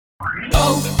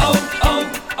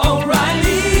O'Reilly!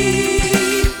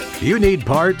 You need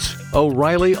parts?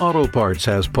 O'Reilly Auto Parts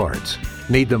has parts.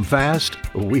 Need them fast?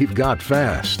 We've got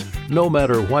fast. No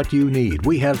matter what you need,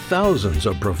 we have thousands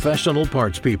of professional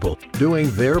parts people doing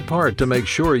their part to make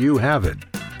sure you have it.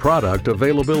 Product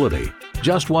availability.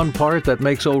 Just one part that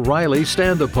makes O'Reilly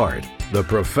stand apart. The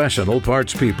professional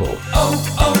parts people.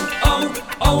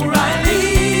 O'Reilly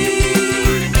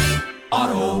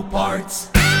Auto Parts.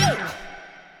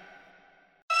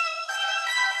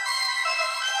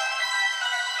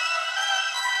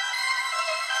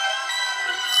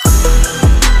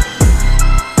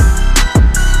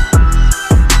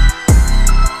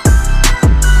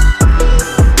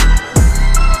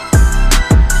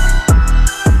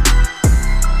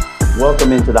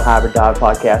 Welcome into the Hybrid Dive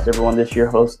Podcast, everyone. This is your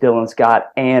host, Dylan Scott,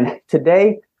 and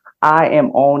today I am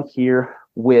on here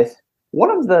with one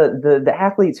of the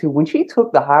athletes who, when she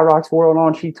took the High Rocks World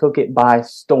on, she took it by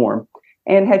storm.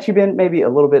 And had she been maybe a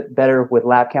little bit better with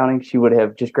lap counting, she would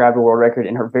have just grabbed a world record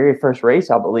in her very first race,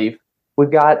 I believe.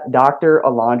 We've got Dr.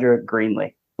 Alandra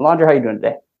Greenlee. Alandra, how are you doing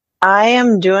today?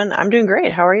 I'm doing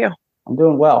great. How are you? I'm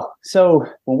doing well. So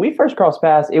when we first crossed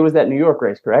paths, it was that New York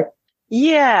race, correct?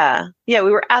 Yeah, we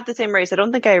were at the same race. I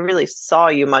don't think I really saw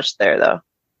you much there, though.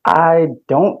 I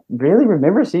don't really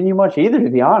remember seeing you much either, to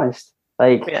be honest.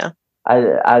 I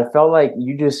felt like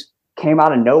you just came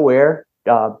out of nowhere,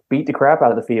 beat the crap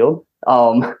out of the field,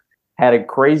 had a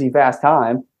crazy fast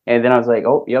time, and then I was like,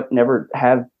 oh, yep, never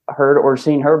have heard or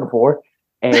seen her before.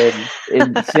 And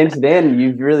since then,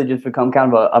 you've really just become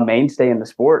kind of a mainstay in the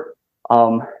sport.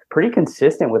 Pretty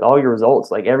consistent with all your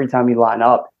results. Like every time you line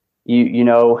up, you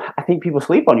know, I think people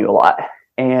sleep on you a lot,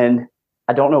 and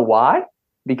I don't know why,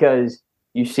 because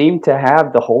you seem to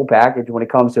have the whole package when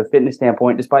it comes to a fitness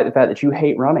standpoint, despite the fact that you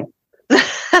hate running.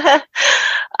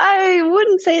 I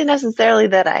wouldn't say necessarily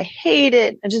that I hate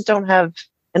it. I just don't have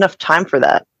enough time for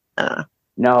that.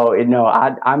 No,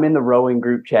 I'm in the rowing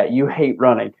group chat. You hate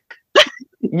running.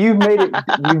 You've made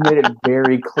it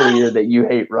very clear that you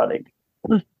hate running.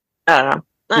 I don't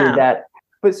know.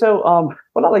 But so,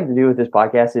 what I like to do with this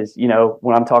podcast is, you know,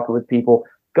 when I'm talking with people,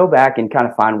 go back and kind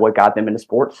of find what got them into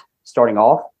sports starting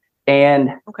off.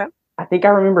 And okay. I think I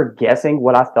remember guessing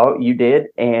what I thought you did,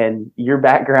 and your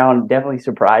background definitely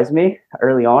surprised me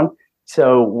early on.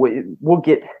 So we'll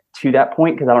get to that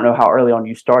point because I don't know how early on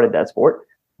you started that sport.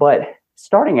 But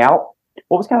starting out,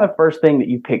 what was kind of the first thing that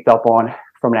you picked up on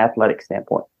from an athletic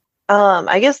standpoint?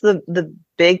 I guess the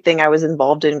big thing I was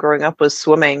involved in growing up was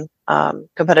swimming.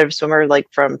 Competitive swimmer, like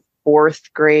from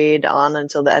 4th grade on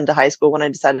until the end of high school when I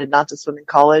decided not to swim in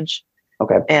college.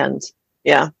 Okay. And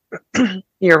yeah,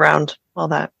 year round, all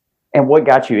that. And what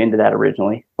got you into that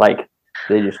originally? Like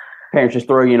parents just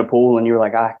throw you in a pool and you were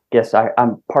like, I guess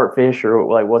I'm part fish, or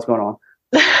like, what's going on?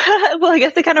 Well, I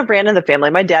guess they kind of ran in the family.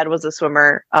 My dad was a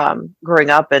swimmer growing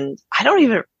up, and I don't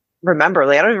even remember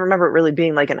it really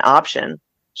being like an option.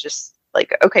 Just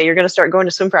like, okay, you're going to start going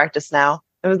to swim practice now.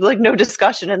 It was like no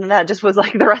discussion. And then that just was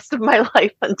like the rest of my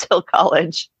life until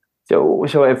college. So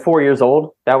at 4 years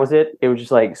old, that was it? It was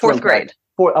just like 4th grade.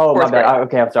 My bad. Grade.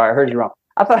 Okay, I'm sorry. I heard you wrong.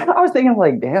 I was thinking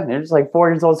like, damn, they're just like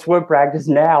 4 years old swim practice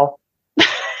now.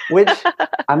 Which,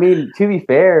 I mean, to be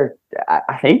fair,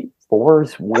 I think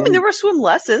fours when... I mean, there were swim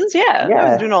lessons. Yeah. I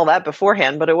was doing all that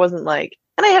beforehand, but it wasn't like...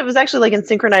 And I was actually like in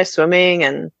synchronized swimming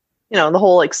and, you know, the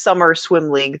whole like summer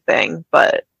swim league thing.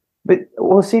 But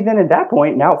well, see, then at that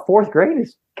point, now 4th grade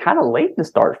is kind of late to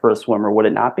start for a swimmer, would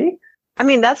it not be? I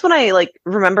mean, that's when I like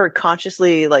remember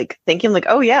consciously like thinking like,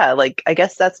 oh yeah, like I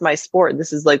guess that's my sport.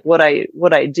 This is like what I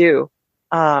do.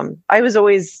 I was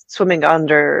always swimming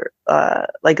under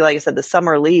like I said, the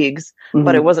summer leagues,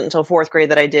 but it wasn't until 4th grade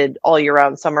that I did all year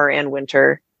round, summer and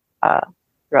winter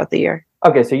throughout the year.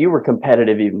 Okay, so you were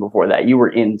competitive even before that. You were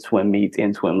in swim meets,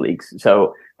 in swim leagues.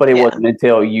 So, but it wasn't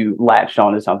until you latched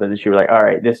onto something that you were like, all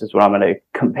right, this is what I'm going to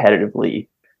competitively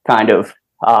kind of.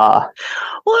 Well,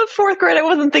 in 4th grade, I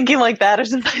wasn't thinking like that.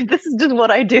 It's just like, this is just what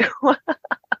I do. Well,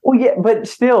 yeah, but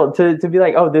still, to be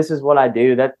like, oh, this is what I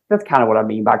do. That's kind of what I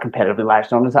mean by competitively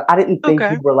latched on. I didn't think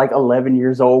you were like 11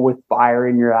 years old with fire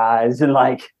in your eyes and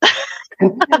like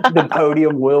the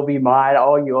podium will be mine.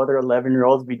 All you other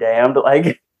 11-year-olds be damned.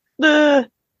 Like. No,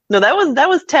 that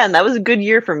was 10. That was a good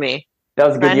year for me. That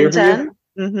was a good year for you?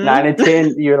 Mm-hmm. 9 and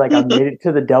 10, you're like, I made it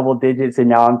to the double digits and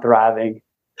now I'm thriving.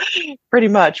 Pretty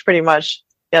much.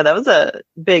 Yeah, that was a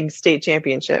big state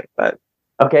championship. But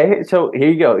okay, so here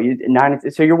you go.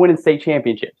 So you're winning state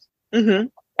championships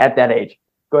at that age.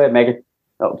 Go ahead, Megan.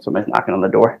 Oh, somebody's knocking on the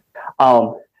door.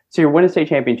 So you're winning state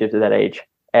championships at that age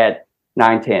at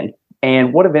 9, 10.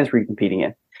 And what events were you competing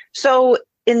in? So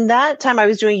in that time I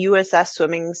was doing USS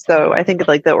swimming, so I think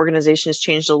like the organization has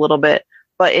changed a little bit.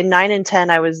 But in 9 and 10,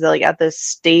 I was like at the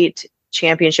state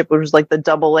championship, which was like the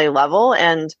AA level,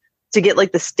 and to get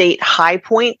like the state high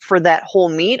point for that whole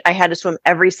meet, I had to swim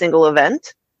every single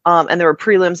event, and there were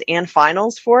prelims and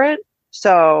finals for it.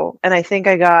 So, and I think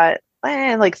I got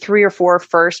like 3 or 4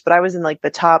 first, but I was in like the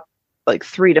top like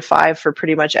 3 to 5 for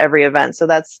pretty much every event. So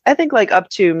that's, I think, like up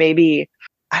to maybe,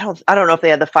 I don't know if they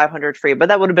had the 500 free, but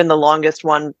that would have been the longest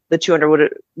one. The 200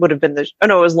 would have been it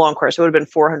was long course. It would have been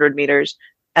 400 meters,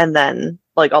 and then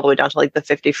like all the way down to like the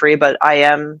 50 free. But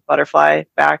IM, butterfly,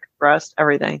 back, breast,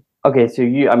 everything. Okay, so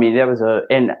that was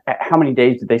and how many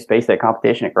days did they space that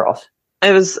competition across?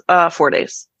 It was 4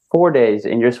 days. 4 days,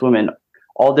 and you're swimming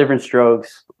all different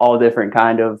strokes, all different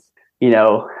kind of,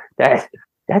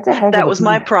 that's a heck that was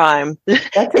my prime.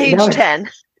 Age 10.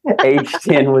 Age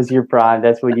 10 was your prime.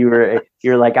 That's when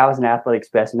you're like, I was an athletic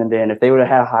specimen then. If they would have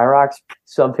had high rocks,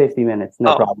 sub 50 minutes,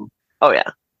 no problem. Oh yeah.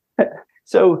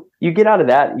 So you get out of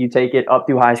that, you take it up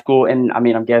through high school, and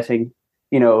I'm guessing,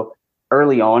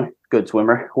 early on, good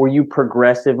swimmer. Were you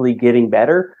progressively getting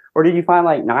better, or did you find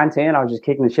like 9, 10, I was just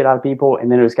kicking the shit out of people,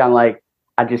 and then it was kind of like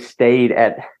I just stayed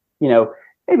at,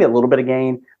 maybe a little bit of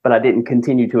gain, but I didn't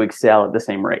continue to excel at the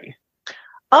same rate?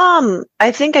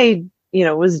 I think I,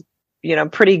 was,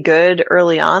 pretty good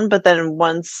early on, but then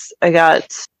once I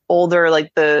got older,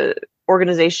 like the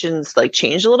organizations like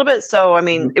changed a little bit. So,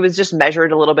 it was just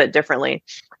measured a little bit differently,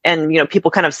 and,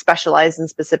 people kind of specialize in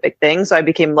specific things. So I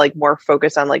became like more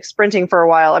focused on like sprinting for a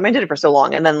while. I did it for so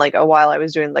long. And then like a while I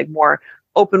was doing like more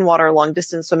open water, long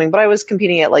distance swimming, but I was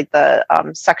competing at like the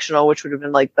sectional, which would have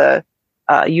been like the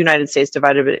United States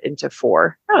divided it into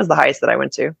 4. That was the highest that I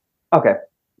went to. Okay.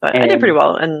 But I did pretty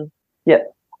well. And yeah.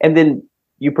 And then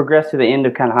you progress to the end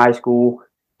of kind of high school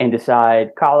and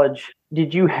decide college.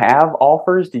 Did you have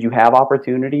offers? Did you have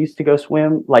opportunities to go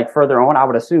swim like further on? I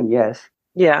would assume yes.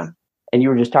 Yeah. And you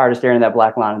were just tired of staring at that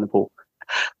black line in the pool.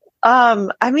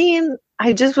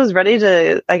 I just was ready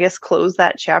to, I guess, close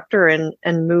that chapter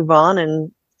and move on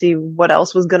and see what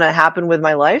else was going to happen with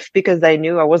my life, because I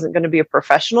knew I wasn't going to be a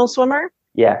professional swimmer.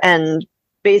 Yeah. And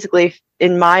basically,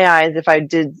 in my eyes, if I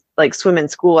did like swim in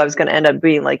school, I was going to end up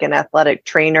being like an athletic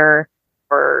trainer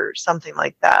or something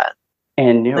like that.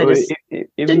 And I just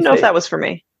didn't know if that was for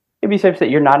me. It'd be safe to say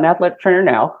you're not an athletic trainer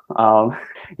now.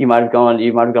 You might have gone a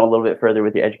little bit further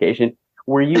with your education.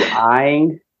 Were you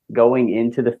eyeing going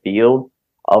into the field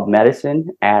of medicine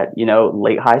at,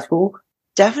 late high school?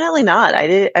 Definitely not. I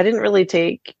didn't really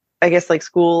take, I guess, like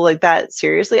school like that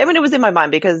seriously. It was in my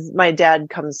mind because my dad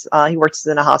he works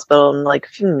in a hospital, and like a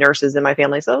few nurses in my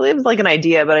family. So it was like an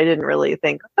idea, but I didn't really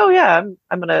think, oh yeah,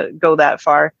 I'm going to go that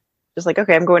far. Just like,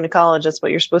 okay, I'm going to college. That's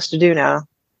what you're supposed to do now.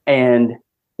 And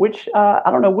which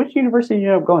university did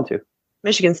you end up going to?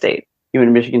 Michigan State. You went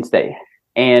to Michigan State.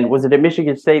 And was it at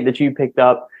Michigan State that you picked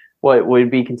up what would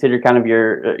be considered kind of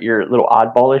your little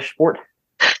oddballish sport?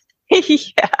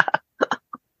 Yeah.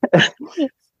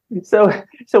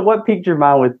 So what piqued your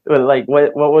mind with like,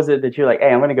 what was it that you're like,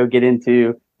 hey, I'm going to go get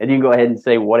into, and you can go ahead and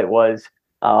say what it was.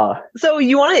 So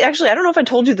you want to actually, I don't know if I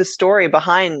told you the story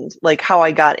behind like how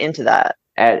I got into that.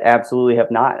 Absolutely have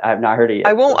not. I have not heard it yet.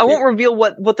 I won't reveal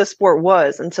what the sport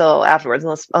was until afterwards,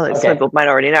 unless some people might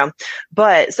already know.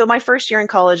 But so my first year in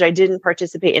college, I didn't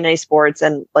participate in any sports,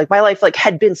 and like my life like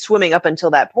had been swimming up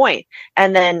until that point.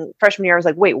 And then freshman year, I was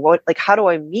like, wait, what? Like, how do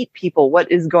I meet people?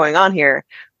 What is going on here?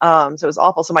 So it was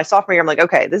awful. So my sophomore year, I'm like,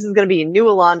 okay, this is going to be new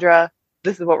Alandra.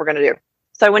 This is what we're going to do.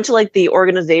 So I went to like the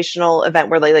organizational event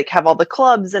where they like have all the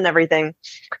clubs and everything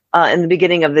in the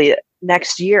beginning of the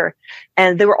next year,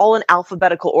 and they were all in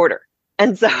alphabetical order.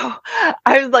 And so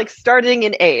I was like starting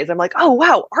in A's. I'm like, oh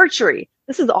wow, archery.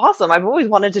 This is awesome. I've always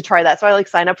wanted to try that. So I like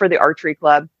sign up for the archery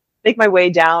club, make my way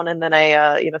down, and then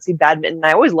I see badminton.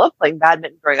 I always loved playing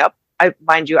badminton growing up.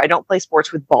 Mind you, I don't play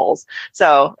sports with balls,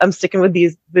 so I'm sticking with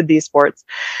these sports.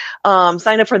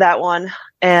 Signed up for that one,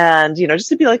 and just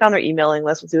to be like on their emailing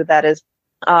list. We'll see what that is.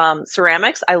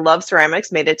 Ceramics. I love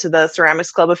ceramics. Made it to the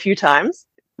ceramics club a few times.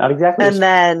 Not exactly. And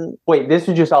then wait, this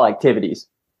is just all activities.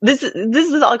 This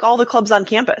is like all the clubs on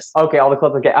campus. Okay, all the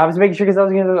clubs. Okay, I was making sure because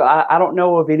I don't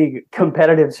know of any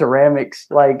competitive ceramics.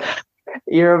 Like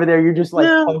you're over there, you're just like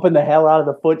pumping the hell out of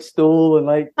the footstool and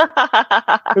like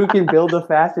who can build the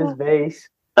fastest base.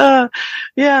 Yeah,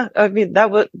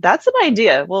 that's an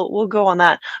idea. We'll go on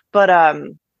that. But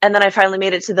and then I finally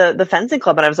made it to the fencing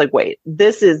club, and I was like, wait,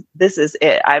 this is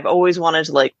it. I've always wanted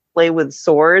to like play with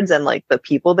swords, and like the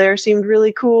people there seemed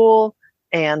really cool,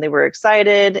 and they were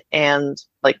excited, and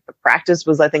like the practice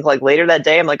was, I think, like later that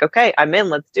day. I'm like, okay, I'm in,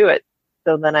 let's do it.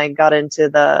 So then I got into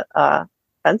the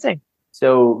fencing.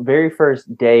 So very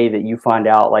first day that you find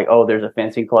out, like, oh, there's a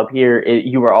fencing club here,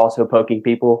 you were also poking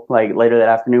people like later that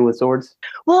afternoon with swords?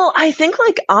 Well, I think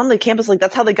like on the campus, like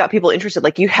that's how they got people interested.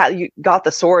 Like you got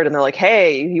the sword and they're like,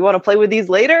 hey, you want to play with these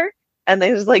later? And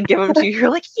they just like give them to you. You're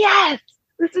like, yes,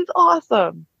 this is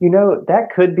awesome. That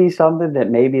could be something that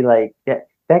maybe like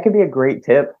that could be a great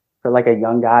tip for like a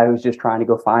young guy who's just trying to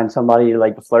go find somebody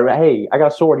like to flirt with. Hey, I got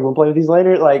a sword. You want to play with these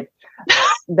later? Like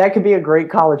that could be a great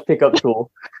college pickup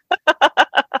tool.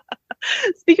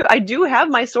 Speaking of, I do have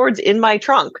my swords in my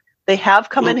trunk. They have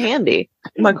come in handy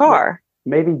in my car.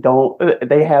 Maybe don't.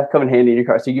 They have come in handy in your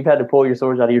car. So you've had to pull your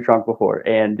swords out of your trunk before,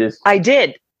 and just I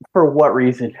did. For what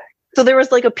reason? So there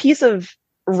was like a piece of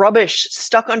rubbish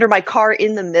stuck under my car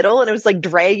in the middle, and it was like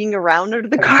dragging around under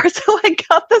the car. So I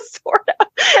got the sword out,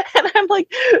 and I'm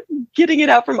like getting it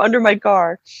out from under my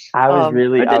car. I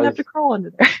didn't have to crawl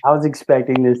under there. I was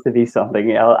expecting this to be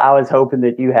something else. I was hoping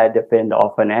that you had to fend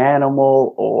off an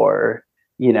animal or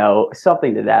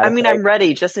something to that. I mean, I'm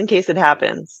ready just in case it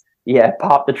happens. Yeah,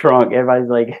 pop the trunk. Everybody's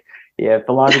like, yeah, if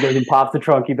Alandra goes and pops the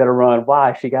trunk, you better run.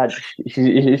 Why?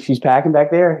 She's packing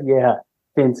back there? Yeah.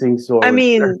 Fencing swords. I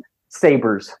mean,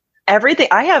 sabers. Everything.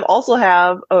 I also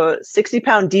have a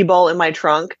 60-pound D-ball in my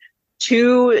trunk,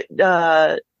 2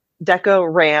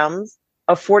 Deco Rams,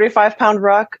 a 45-pound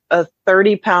ruck, a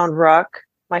 30-pound ruck,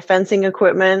 my fencing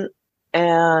equipment,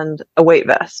 and a weight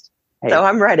vest. Hey, so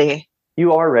I'm ready.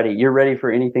 You are ready. You're ready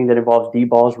for anything that involves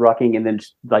D-balls, rucking, and then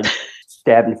just like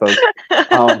stabbing folks.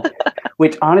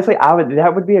 Which honestly,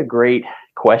 that would be a great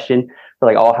question for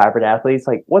like all hybrid athletes.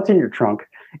 Like, what's in your trunk?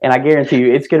 And I guarantee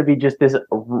you, it's going to be just this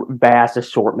vast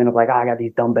assortment of like, I got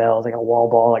these dumbbells, I got a wall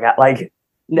ball, I got like,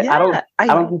 I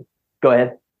don't. Go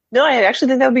ahead. No, I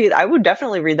actually think I would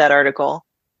definitely read that article.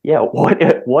 Yeah,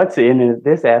 what's in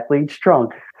this athlete's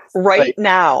trunk right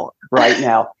now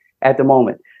at the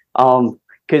moment?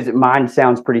 Because mine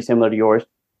sounds pretty similar to yours.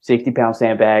 60-pound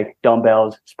sandbag,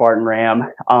 dumbbells, Spartan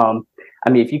Ram. I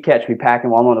mean, if you catch me packing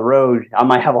while I'm on the road, I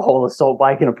might have a whole assault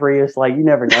bike and a Prius. Like, you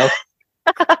never know.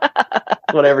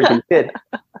 Whatever can fit.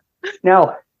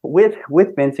 Now, with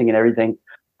fencing and everything,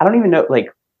 I don't even know, like,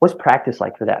 what's practice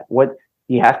like for that? What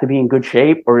do you have to be in good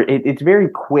shape, or it's very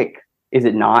quick? Is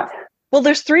it not? Well,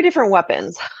 there's 3 different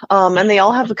weapons, and they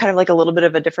all have kind of like a little bit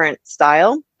of a different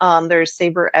style. There's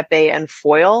saber, epee, and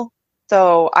foil.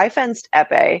 So I fenced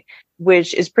epee,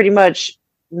 which is pretty much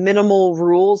minimal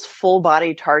rules, full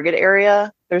body target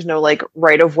area. There's no like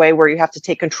right of way where you have to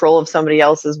take control of somebody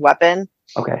else's weapon.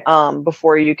 Okay.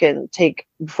 Before you can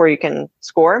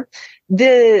score.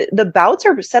 The bouts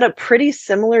are set up pretty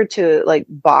similar to like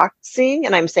boxing,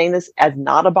 and I'm saying this as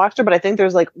not a boxer, but I think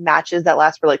there's like matches that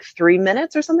last for like 3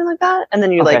 minutes or something like that, and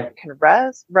then you like can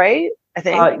rest, right? I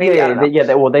think.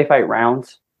 They fight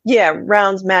rounds. Yeah,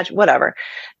 rounds, match, whatever,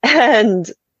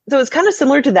 and so it's kind of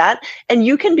similar to that. And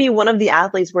you can be one of the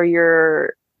athletes where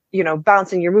you're,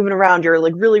 bouncing, you're moving around, you're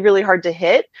like really, really hard to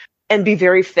hit, and be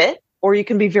very fit. Or you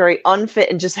can be very unfit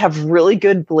and just have really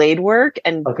good blade work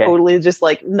and totally just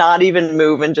like not even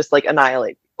move and just like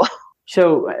annihilate people.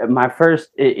 So my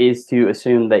first is to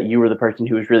assume that you were the person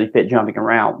who was really fit jumping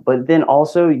around. But then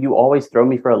also you always throw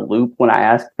me for a loop when I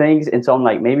ask things. And so I'm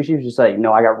like, maybe she was just like,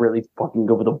 no, I got really fucking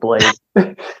good with a blade.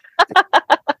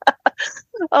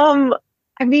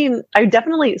 I mean,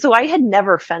 so I had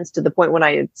never fenced to the point when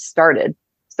I had started.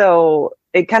 So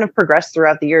it kind of progressed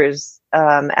throughout the years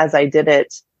as I did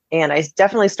it. And I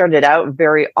definitely started out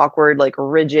very awkward, like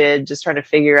rigid, just trying to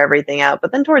figure everything out.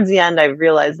 But then towards the end, I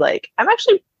realized like I'm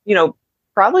actually,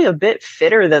 probably a bit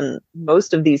fitter than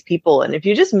most of these people. And if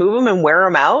you just move them and wear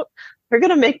them out, they're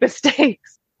going to make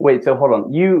mistakes. Wait, so hold on.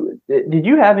 Did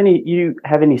you have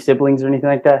any siblings or anything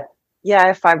like that? Yeah, I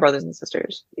have 5 brothers and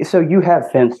sisters. So you have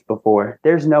fenced before.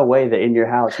 There's no way that in your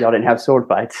house y'all didn't have sword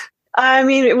fights. I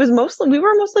mean, we were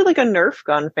mostly like a Nerf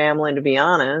gun family, to be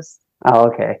honest. Oh,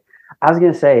 okay. I was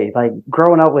going to say, like,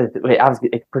 growing up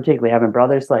particularly having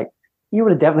brothers, like, you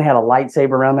would have definitely had a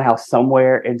lightsaber around the house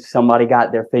somewhere, and somebody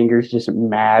got their fingers just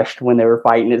mashed when they were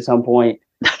fighting at some point.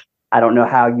 I don't know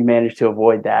how you managed to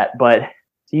avoid that, but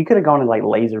so you could have gone to, like,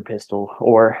 laser pistol,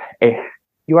 or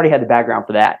you already had the background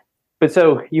for that. But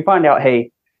so you find out,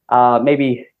 hey,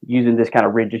 maybe using this kind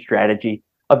of rigid strategy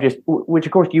of just, which,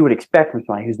 of course, you would expect from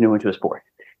somebody who's new into a sport.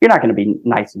 You're not going to be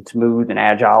nice and smooth and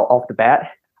agile off the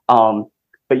bat.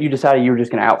 But you decided you were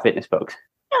just going to out-fitness folks.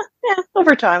 Yeah.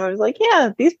 Over time, I was like,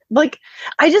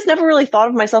 I just never really thought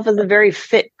of myself as a very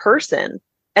fit person.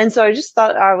 And so I just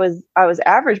thought I was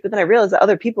average, but then I realized that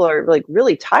other people are like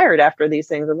really tired after these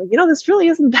things. I'm like, this really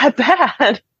isn't that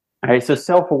bad. All right. So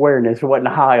self-awareness wasn't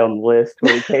high on the list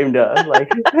when it came to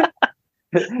like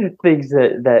things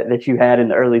that you had in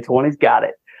the early 20s. Got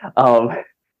it.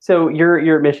 So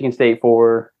you're at Michigan State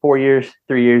for 4 years,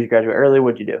 3 years. You graduate early.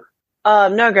 What'd you do?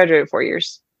 No, I graduated 4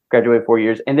 years. Graduated 4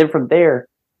 years, and then from there,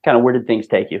 kind of where did things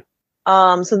take you?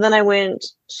 So then I went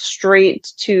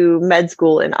straight to med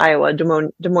school in Iowa, Des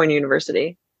Moines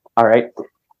University. All right.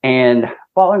 And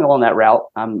following along that route,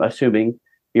 I'm assuming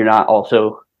you're not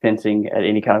also fencing at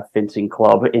any kind of fencing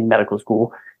club in medical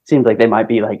school. Seems like they might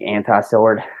be like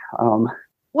anti-sword.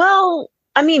 Well,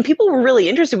 I mean, people were really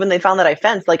interested when they found that I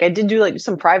fenced. Like I did do like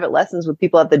some private lessons with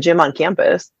people at the gym on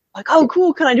campus. Like, oh,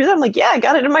 cool. Can I do that? I'm like, yeah, I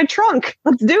got it in my trunk.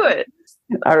 Let's do it.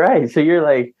 All right. So you're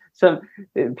like, some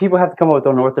people have to come up with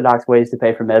unorthodox ways to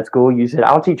pay for med school. You said,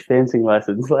 I'll teach fencing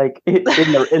lessons, like in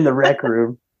the rec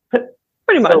room.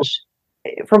 Pretty much.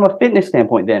 So, from a fitness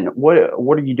standpoint, then what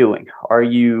are you doing? Are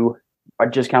you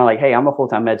just kind of like, hey, I'm a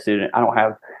full-time med student. I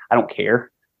don't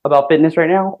care about fitness right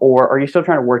now, or are you still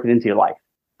trying to work it into your life?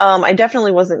 I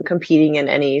definitely wasn't competing in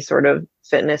any sort of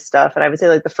fitness stuff, and I would say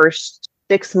like the first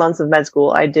 6 months of med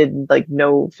school, I did like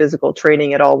no physical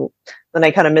training at all. Then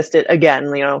I kind of missed it again,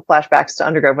 flashbacks to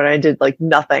undergrad when I did like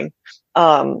nothing.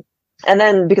 And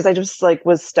then because I just like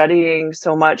was studying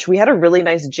so much, we had a really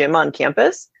nice gym on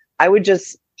campus. I would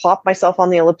just pop myself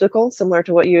on the elliptical, similar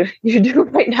to what you do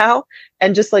right now,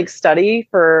 and just like study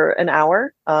for an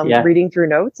hour, reading through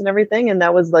notes and everything. And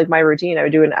that was like my routine. I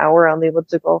would do an hour on the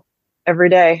elliptical every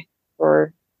day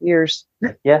for years.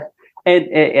 Yeah.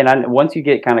 And once you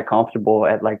get kind of comfortable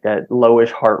at like that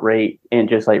lowish heart rate and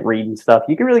just like reading stuff,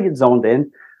 you can really get zoned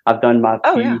in. I've done my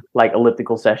few like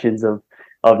elliptical sessions of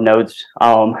notes,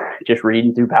 just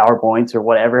reading through PowerPoints or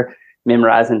whatever,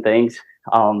 memorizing things.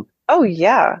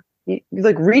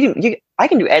 Like reading, I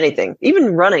can do anything,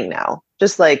 even running now.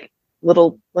 Just like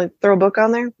little, like throw a book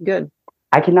on there. Good.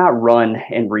 I cannot run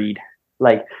and read.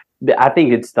 Like I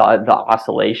think it's the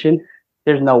oscillation.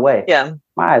 There's no way. Yeah.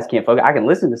 My eyes can't focus. I can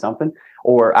listen to something,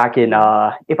 or I can,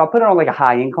 if I put it on like a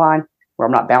high incline where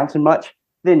I'm not bouncing much,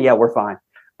 then yeah, we're fine.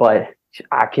 But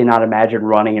I cannot imagine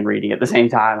running and reading at the same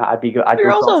time. I'd be good.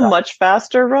 You're also a much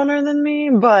faster runner than me,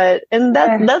 and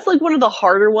that's like one of the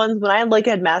harder ones. When I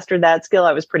had mastered that skill,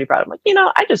 I was pretty proud. I'm like,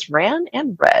 I just ran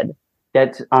and read.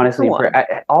 That's honestly,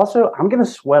 also, I'm going to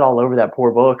sweat all over that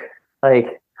poor book.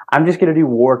 Like, I'm just going to do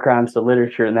war crimes to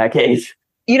literature in that case.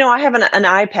 I have an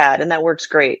iPad, and that works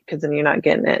great because then you're not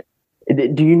getting it.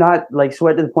 Do you not like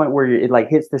sweat to the point where it like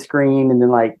hits the screen and then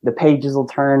like the pages will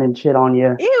turn and shit on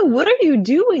you? Ew, what are you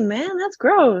doing, man? That's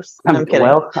gross. I'm kidding.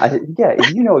 Well,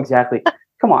 you know exactly.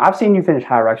 Come on, I've seen you finish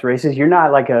high rocks races. You're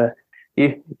not like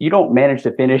you don't manage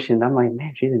to finish, and I'm like,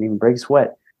 man, she didn't even break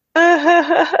sweat.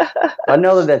 I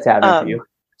know that's happening for you.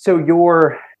 So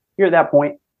you're at that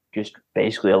point, just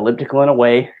basically elliptical in a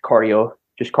way, cardio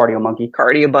monkey,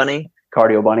 cardio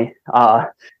bunny.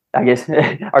 I guess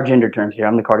our gender terms here.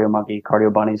 I'm the cardio monkey,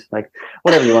 cardio bunnies, like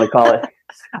whatever you want to call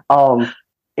it.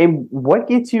 And what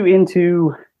gets you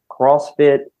into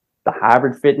CrossFit, the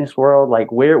hybrid fitness world? Like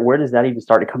where does that even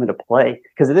start to come into play?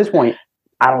 Because at this point,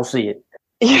 I don't see it.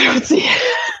 You don't see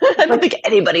it. I don't think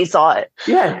anybody saw it.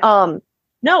 Yeah.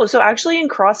 No. So actually in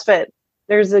CrossFit,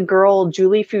 there's a girl,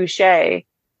 Julie Fouché.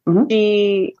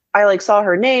 Mm-hmm. I saw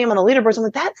her name on the leaderboards. I'm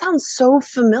like, that sounds so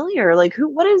familiar. Like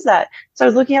what is that? So I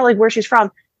was looking at like where she's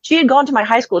from. She had gone to my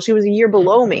high school. She was a year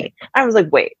below me. I was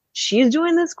like, wait, she's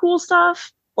doing this cool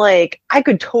stuff? Like, I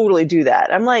could totally do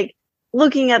that. I'm like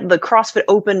looking at the CrossFit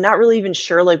Open, not really even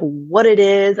sure like what it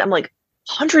is. I'm like,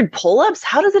 100 pull-ups?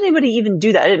 How does anybody even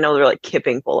do that? I didn't know they were like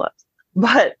kipping pull-ups.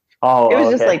 But it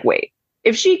was just like, wait,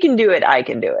 if she can do it, I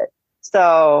can do it.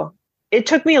 So it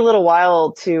took me a little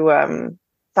while to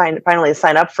finally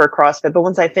sign up for CrossFit. But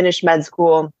once I finished med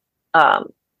school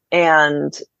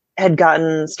and had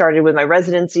gotten started with my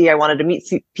residency, I wanted to meet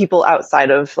people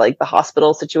outside of like the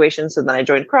hospital situation. So then I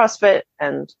joined CrossFit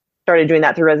and started doing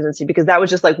that through residency, because that was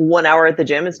just like 1 hour at the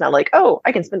gym. It's not like, oh,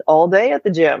 I can spend all day at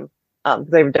the gym.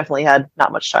 They definitely had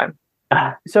not much time.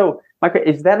 So, Mike,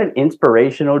 is that an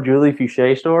inspirational Julie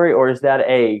Fouché story, or is that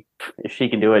if she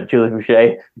can do it, Julie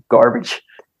Fouché, garbage?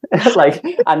 Like,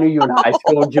 I knew you in high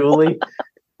school, Julie.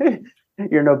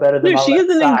 You're no better than she is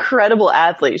an incredible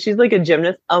athlete. She's like a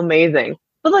gymnast, amazing.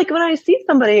 But like when I see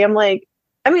somebody, I'm like,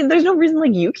 I mean, there's no reason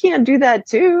like you can't do that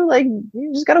too. Like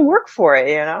you just got to work for it,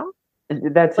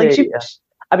 That's like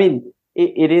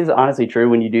it is honestly true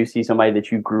when you do see somebody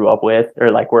that you grew up with or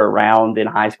like were around in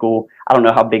high school. I don't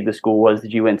know how big the school was that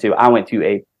you went to. I went to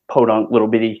a podunk little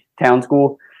bitty town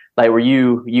school. Like were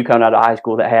you come out of high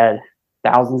school that had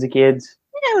thousands of kids?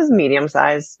 Yeah, it was medium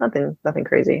size. Nothing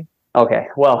crazy. Okay.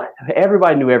 Well,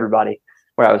 everybody knew everybody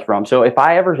where I was from. So if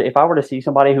I were to see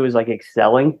somebody who was like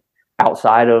excelling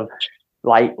outside of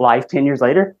life 10 years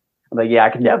later, I'm like, yeah, I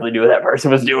can definitely do what that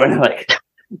person was doing. Like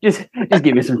just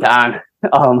give me some time.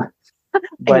 But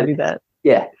I can do that.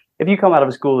 Yeah, if you come out of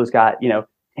a school that's got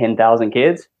 10,000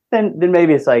 kids, then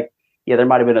maybe it's like, yeah, there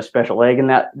might have been a special egg in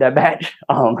that batch,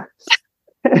 where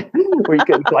you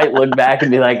couldn't quite look back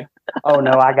and be like, oh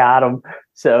no, I got them.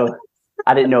 So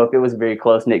I didn't know if it was a very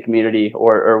close knit community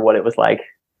or what it was like.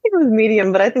 I think it was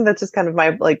medium, but I think that's just kind of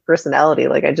my like personality.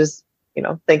 Like I just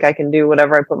think I can do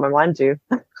whatever I put my mind to.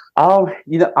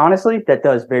 Honestly, that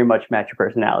does very much match your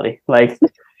personality. Like,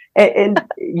 and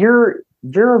you're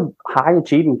a high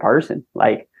achieving person.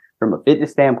 Like from a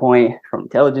fitness standpoint, from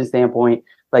intelligence standpoint,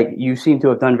 like you seem to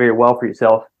have done very well for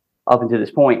yourself up until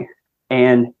this point.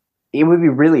 And it would be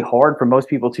really hard for most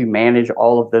people to manage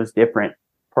all of those different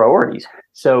priorities.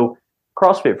 So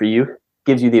CrossFit for you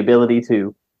gives you the ability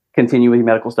to continue with your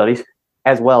medical studies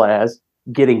as well as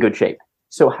get in good shape.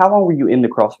 So how long were you in the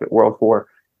CrossFit world for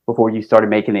before you started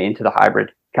making it into the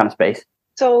hybrid kind of space?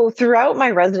 So throughout my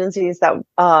residencies, that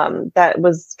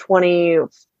was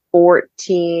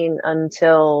 2014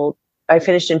 until I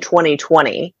finished in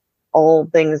 2020, all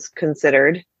things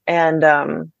considered.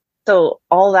 And so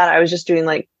all that I was just doing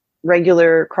like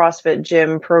regular CrossFit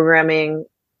gym programming,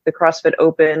 the CrossFit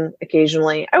Open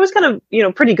occasionally. I was kind of,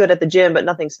 pretty good at the gym, but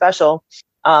nothing special.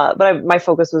 But my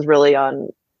focus was really on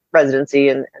residency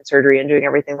and surgery and doing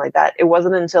everything like that. It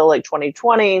wasn't until like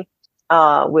 2020,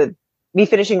 with me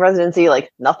finishing residency,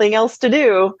 like nothing else to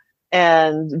do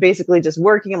and basically just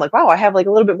working. I'm like, wow, I have like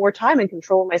a little bit more time and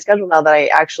control of my schedule now that I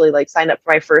actually like signed up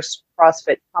for my first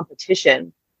CrossFit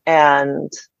competition.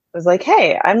 And I was like,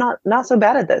 hey, I'm not so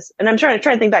bad at this. And I'm trying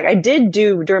to think back. I did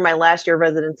do during my last year of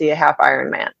residency a half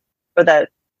Ironman, but that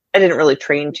I didn't really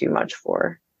train too much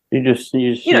for. You don't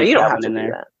have to do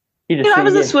that. I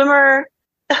was a swimmer.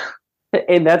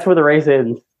 And that's where the race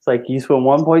ends. It's like you swim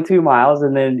 1.2 miles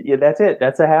and then that's it.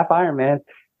 That's a half Ironman.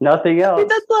 Nothing else.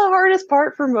 That's the hardest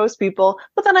part for most people.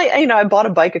 But then I bought a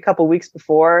bike a couple weeks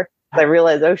before. I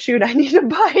realized, oh shoot, I need a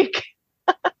bike.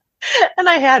 And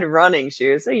I had running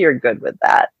shoes, so you're good with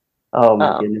that. Oh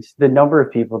my goodness. The number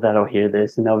of people that'll hear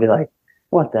this and they'll be like,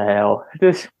 what the hell?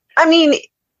 I mean,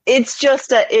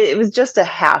 it was just a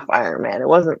half Ironman. It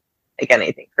wasn't like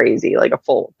anything crazy, like a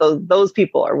full. Those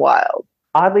people are wild.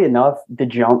 Oddly enough, the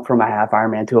jump from a half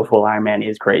Ironman to a full Ironman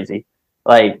is crazy.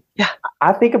 Like, yeah.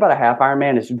 I think about a half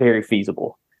Ironman is very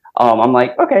feasible. I'm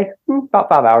like, okay, about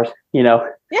 5 hours, Yeah.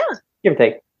 Give or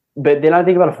take. But then I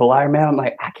think about a full Ironman. I'm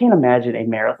like, I can't imagine a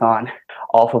marathon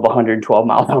off of 112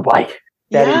 miles on a bike.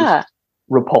 That is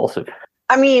repulsive.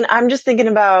 I mean, I'm just thinking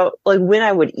about like when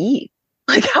I would eat.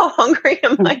 Like, how hungry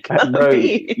am I gonna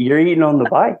be? You're eating on the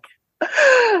bike.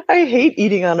 I hate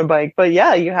eating on a bike, but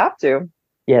yeah, you have to.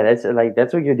 Yeah,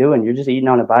 that's what you're doing. You're just eating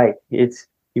on a bike.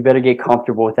 You better get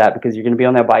comfortable with that because you're going to be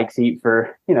on that bike seat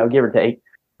for, give or take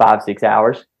 5-6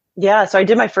 hours. Yeah. So I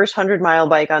did my first 100-mile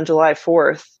bike on July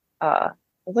 4th. I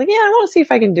was like, yeah, I want to see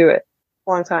if I can do it.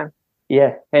 A long time.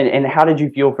 Yeah. And how did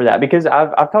you feel for that? Because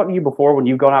I've talked to you before when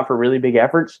you've gone out for really big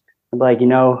efforts. Like,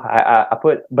 I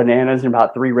put bananas and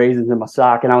about 3 raisins in my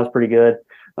sock and I was pretty good.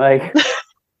 Like,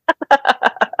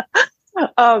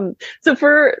 so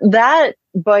for that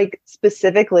bike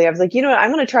specifically, I was like,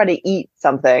 I'm going to try to eat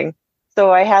something.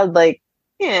 So I had like,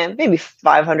 maybe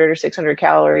 500 or 600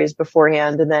 calories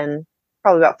beforehand and then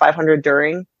probably about 500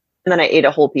 during. And then I ate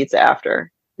a whole pizza after.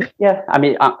 Yeah. I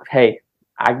mean, hey,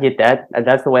 I get that.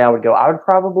 That's the way I would go. I would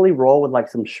probably roll with like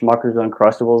some Schmuckers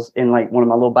Uncrustables in like one of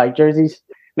my little bike jerseys,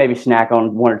 maybe snack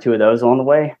on 1 or 2 of those on the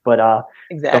way. But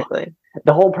exactly.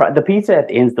 The pizza at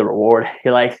the end's the reward.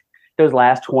 You're like those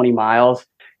last 20 miles.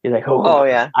 You're like, oh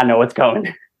yeah, I know what's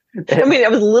coming. I mean, I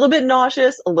was a little bit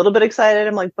nauseous, a little bit excited.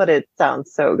 I'm like, but it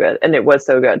sounds so good. And it was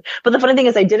so good. But the funny thing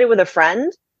is I did it with a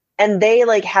friend and they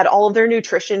like had all of their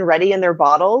nutrition ready in their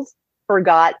bottles,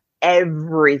 forgot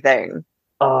everything.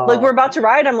 Like we're about to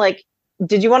ride. I'm like,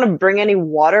 did you want to bring any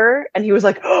water? And he was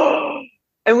like, oh,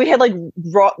 and we had like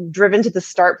driven to the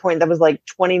start point that was like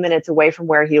 20 minutes away from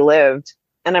where he lived.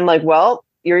 And I'm like, well,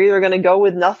 you're either going to go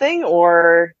with nothing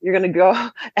or you're going to go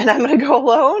and I'm going to go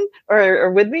alone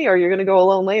or with me, or you're going to go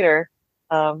alone later.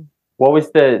 What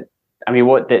was they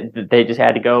just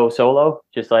had to go solo?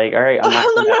 Just like, all right. I'm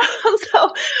not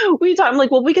So we talked, I'm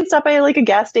like, well, we can stop by like a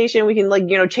gas station. We can like,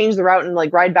 change the route and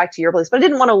like ride back to your place. But I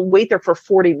didn't want to wait there for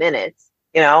 40 minutes.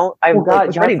 I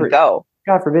was ready to go.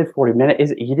 God forbid 40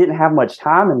 minutes. You didn't have much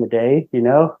time in the day,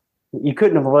 You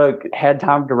couldn't have had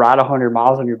time to ride 100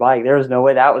 miles on your bike. There was no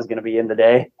way that was going to be in the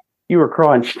day. You were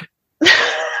crunched.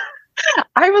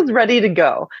 I was ready to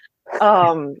go.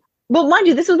 Well, mind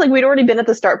you, this was like we'd already been at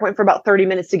the start point for about 30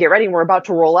 minutes to get ready, and we're about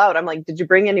to roll out. I'm like, did you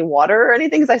bring any water or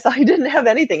anything? Because I saw he didn't have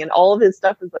anything, and all of his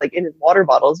stuff was like in his water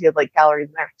bottles. He had like calories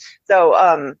in there.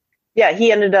 So Yeah,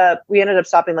 we ended up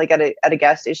stopping like at a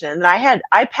gas station, and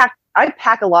I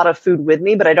pack a lot of food with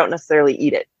me, but I don't necessarily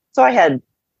eat it. So I had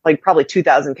like probably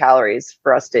 2,000 calories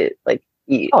for us to like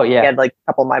eat. Oh yeah, I had like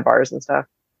a couple of my bars and stuff.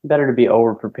 Better to be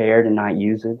over prepared and not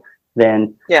use it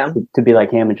than to be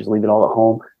like him and just leave it all at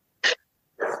home.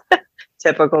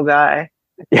 Typical guy.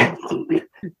 Yeah.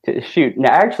 Shoot.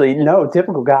 Now, actually, no,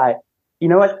 typical guy. You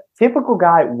know what? Typical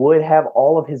guy would have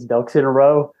all of his ducks in a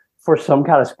row for some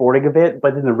kind of sporting event,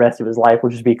 but then the rest of his life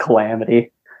would just be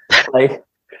calamity. Like,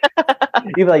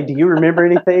 you'd be like, do you remember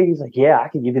anything? He's like, yeah, I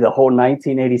can give you the whole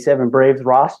 1987 Braves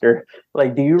roster.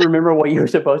 Like, do you remember what you were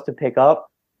supposed to pick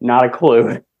up? Not a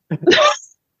clue.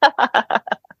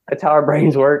 That's how our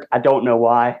brains work. I don't know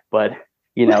why, but,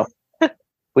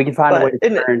 we can find a way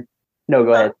to turn. No,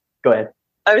 go ahead. Go ahead.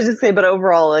 I was just saying, but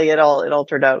overall, like it all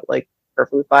turned out like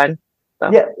perfectly fine.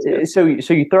 So, yeah. So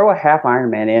you throw a half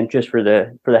Ironman in just for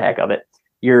the heck of it.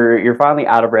 You're finally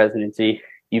out of residency.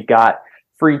 You've got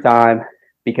free time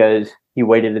because you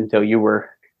waited until you were.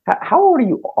 How old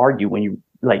are you when you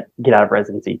like get out of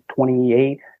residency?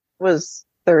 28? Was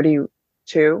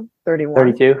 32, 31.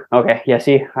 32? Okay. Yeah.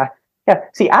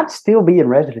 See, I'd still be in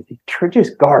residency.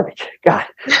 Just garbage. God.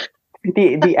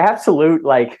 the absolute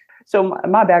like. So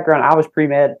my background, I was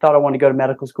pre-med, thought I wanted to go to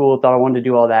medical school, thought I wanted to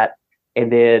do all that,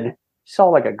 and then saw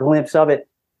like a glimpse of it,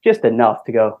 just enough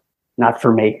to go, not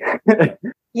for me.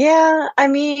 Yeah, I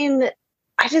mean,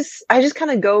 I just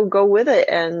kind of go with it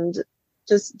and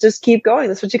just keep going.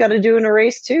 That's what you got to do in a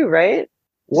race too, right?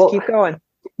 Just keep going.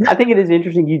 I think it is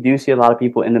interesting. You do see a lot of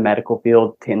people in the medical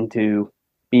field tend to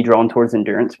be drawn towards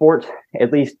endurance sports.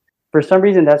 At least for some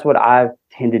reason, that's what I've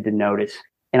tended to notice,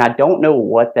 and I don't know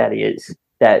what that is.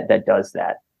 That does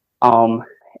that. And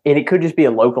it could just be a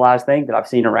localized thing that I've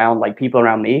seen around like people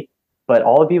around me. But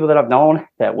all the people that I've known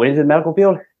that went into the medical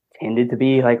field tended to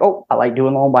be like, oh, I like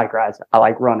doing long bike rides. I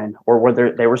like running, or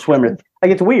whether they were swimmers. Like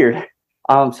it's weird.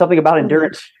 Something about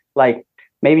endurance, like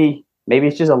maybe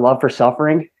it's just a love for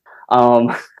suffering.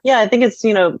 Yeah, I think it's,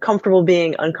 comfortable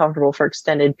being uncomfortable for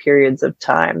extended periods of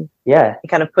time. Yeah.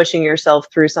 Kind of pushing yourself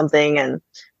through something. And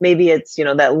maybe it's,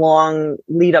 that long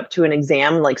lead up to an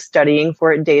exam, like studying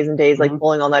for it days and days, like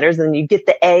pulling all-nighters. And then you get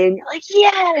the A and you're like,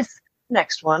 yes,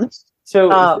 next one.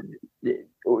 So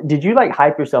did you like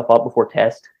hype yourself up before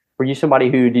test? Were you somebody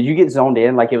did you get zoned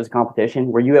in like it was a competition?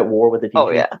 Were you at war with the teacher? Oh,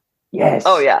 yeah. Yes.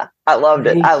 Oh, yeah. I loved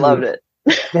it. I loved it.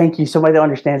 Thank you. Somebody that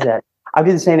understands that. I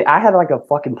did the same. I had like a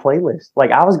fucking playlist.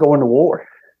 Like I was going to war.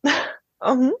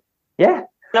 Yeah.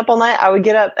 Up all night. I would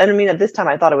get up. And I mean, at this time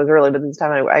I thought it was early, but this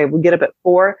time I would get up at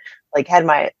 4, like had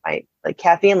my like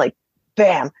caffeine, like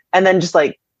bam. And then just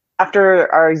like after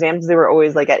our exams, they were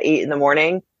always like at 8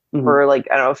 a.m. for like,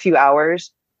 I don't know, a few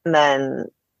hours. And then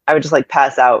I would just like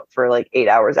pass out for like 8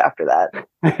 hours after that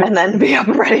and then be up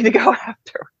and ready to go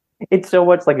after. It's so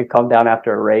much like a come down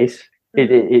after a race.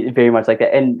 It very much like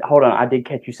that. And hold on, I did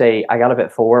catch you say I got up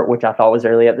at 4, which I thought was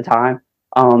early at the time.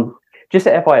 Just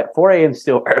to FYI, 4 a.m. is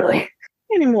still early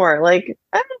anymore. Like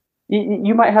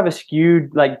you might have a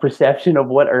skewed like perception of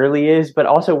what early is, but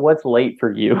also what's late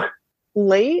for you.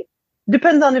 Late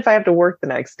depends on if I have to work the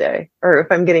next day or if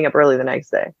I'm getting up early the next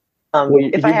day.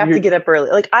 If I have to get up early,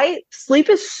 like sleep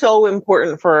is so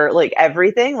important for like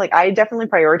everything. Like I definitely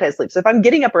prioritize sleep. So if I'm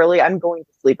getting up early, I'm going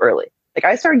to sleep early. Like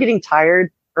I started getting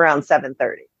tired around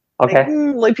 7:30. Okay.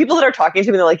 Like people that are talking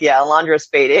to me, they're like, yeah, Alandra's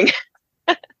fading.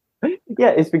 Yeah,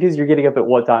 it's because you're getting up at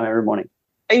what time every morning?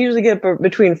 I usually get up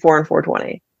between 4 and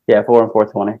 4:20. Yeah, 4 and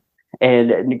 4:20.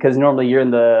 And because normally you're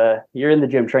in the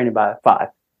gym training by 5.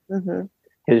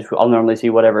 Because I'll normally see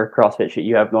whatever CrossFit shit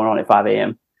you have going on at 5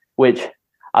 a.m. Which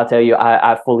I'll tell you,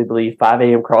 I fully believe 5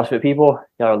 a.m. CrossFit people,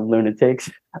 y'all are lunatics.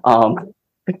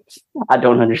 I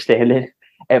don't understand it.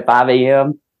 At 5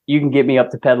 a.m., you can get me up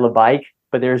to pedal a bike,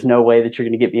 but there's no way that you're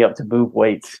going to get me up to move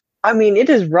weights. I mean, it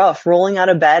is rough rolling out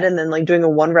of bed and then like doing a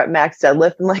 1 rep max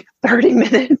deadlift in like 30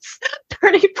 minutes,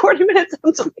 40 minutes.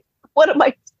 I'm like, what am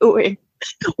I doing?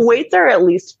 Weights are at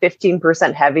least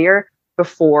 15% heavier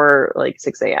before like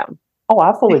 6 a.m. Oh,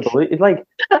 I fully believe it. Like,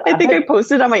 I think I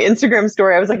posted on my Instagram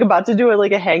story. I was like about to do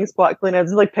a hang squat clean. I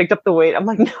just like picked up the weight. I'm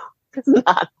like, no, it's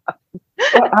not.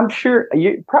 Well, I'm sure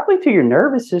you probably to your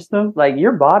nervous system, like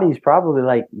your body's probably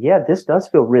like, yeah, this does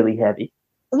feel really heavy.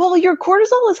 Well, your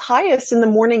cortisol is highest in the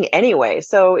morning anyway.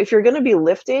 So if you're going to be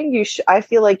lifting, I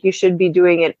feel like you should be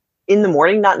doing it in the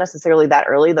morning, not necessarily that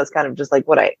early. That's kind of just like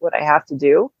what I have to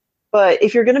do. But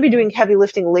if you're going to be doing heavy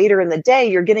lifting later in the day,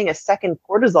 you're getting a second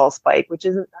cortisol spike, which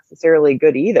isn't necessarily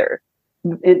good either.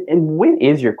 And when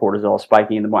is your cortisol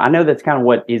spiking in the morning? I know that's kind of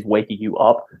what is waking you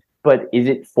up, but is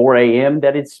it 4 a.m.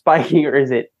 that it's spiking or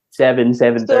is it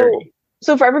 7:30?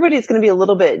 So for everybody, it's going to be a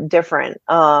little bit different.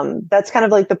 That's kind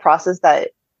of like the process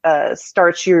that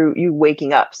starts you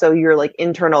waking up. So your like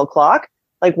internal clock,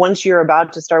 like once you're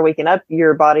about to start waking up,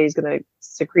 your body is going to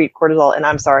secrete cortisol. And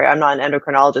I'm sorry, I'm not an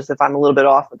endocrinologist if I'm a little bit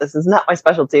off, but this is not my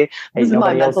specialty. This is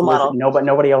my mental model.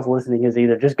 Nobody else listening is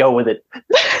either. Just go with it.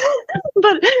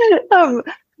 But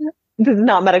this is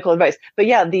not medical advice. But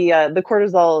yeah, the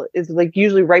cortisol is like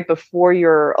usually right before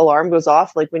your alarm goes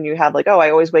off. Like when you have like, oh,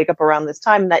 I always wake up around this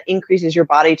time, that increases your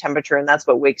body temperature, and that's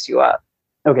what wakes you up.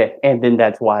 Okay, and then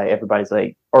that's why everybody's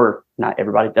like, or not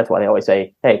everybody, that's why they always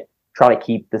say, hey, try to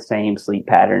keep the same sleep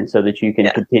pattern so that you can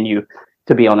continue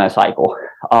to be on that cycle,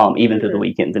 even through the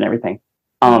weekends and everything.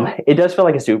 It does feel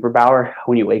like a superpower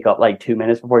when you wake up like 2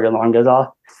 minutes before your alarm goes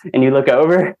off and you look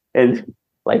over and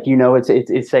like,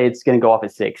 it's say it's going to go off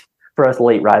at 6 for us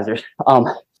late risers.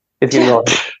 It's going to go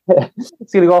off,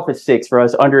 it's going to go off at 6 for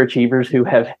us underachievers who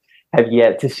have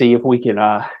yet to see if we can,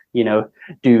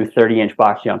 do 30-inch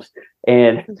box jumps.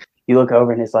 And you look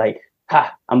over and it's like,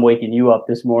 I'm waking you up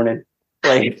this morning.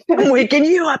 Like, I'm waking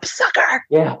you up, sucker.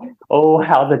 Yeah. Oh,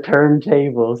 how the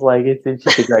turntables. Like, it's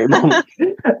just a great moment.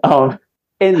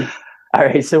 And all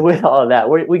right, so with all of that,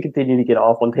 we continue to get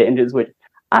off on tangents, which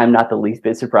I'm not the least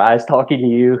bit surprised talking to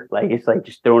you. Like, it's like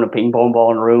just throwing a ping pong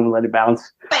ball in a room and let it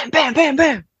bounce. Bam, bam, bam,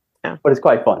 bam. Yeah. But it's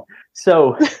quite fun.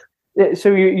 So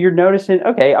you're noticing,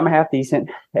 okay, I'm half decent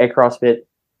at CrossFit,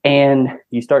 and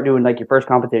you start doing like your first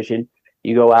competition.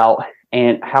 You go out,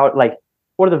 and what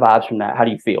are the vibes from that? How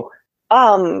do you feel?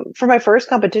 For my first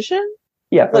competition?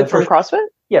 Yeah. Like from CrossFit?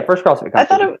 Yeah, first CrossFit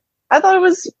competition. I thought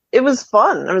it was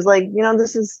fun. I was like,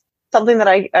 this is something that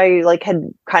I like had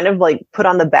kind of like put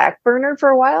on the back burner for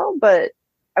a while, but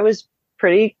I was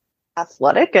pretty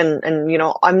athletic and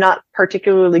I'm not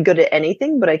particularly good at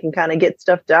anything, but I can kind of get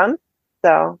stuff done.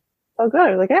 So, oh good.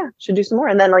 I was like, yeah, should do some more.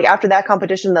 And then like after that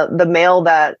competition, the male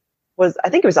that was, I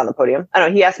think it was on the podium. I don't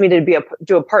know. He asked me to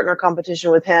do a partner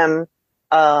competition with him.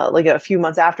 Like a few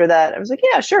months after that, I was like,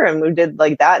 yeah, sure. And we did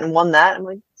like that and won that. I'm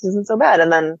like, this isn't so bad.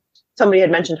 And then somebody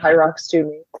had mentioned High Rocks to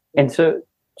me. And so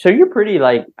you're pretty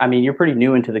you're pretty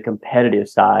new into the competitive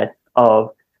side of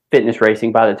fitness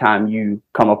racing by the time you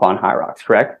come upon High Rocks,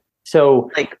 correct?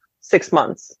 So like 6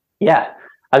 months. Yeah.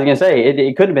 I was going to say,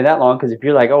 it couldn't have been that long, because if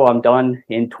you're like, oh, I'm done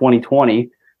in 2020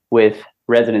 with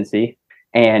residency,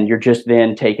 and you're just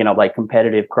then taking up like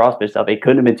competitive CrossFit stuff, it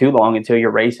couldn't have been too long until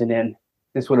you're racing in.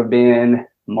 This would have been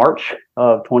March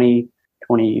of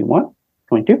 2021,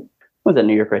 22. What was that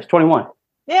New York race? 21.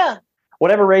 Yeah.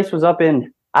 Whatever race was up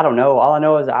in, I don't know. All I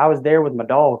know is I was there with my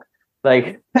dog.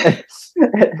 Like,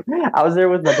 I was there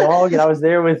with my dog, and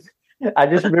I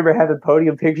just remember having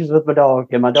podium pictures with my dog,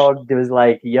 and my dog was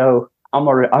like, yo, I'm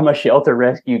a shelter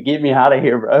rescue. Get me out of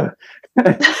here, bro.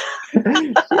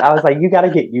 I was like, you got to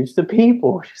get used to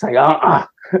people. She's like,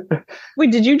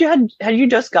 Wait, had you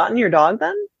just gotten your dog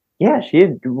then? Yeah,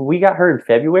 we got her in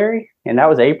February, and that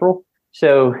was April.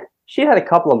 So she had a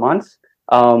couple of months.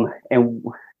 And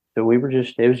so it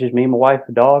was just me and my wife,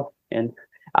 the dog. And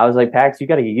I was like, Pax, you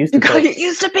got to get used to people. You got to get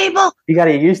used to people. You got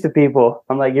to get used to people.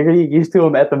 I'm like, you're going to get used to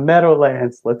them at the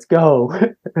Meadowlands. Let's go.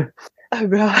 Oh,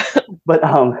 God. But,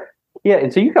 yeah.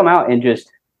 And so you come out in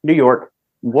just New York.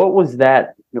 What was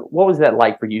that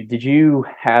like for you? Did you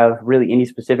have really any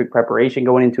specific preparation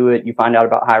going into it? You find out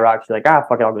about High Rocks. You're like,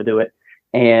 fuck it, I'll go do it.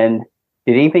 And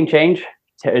did anything change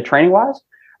training wise,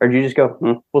 or did you just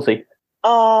go, we'll see?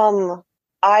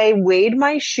 I weighed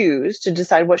my shoes to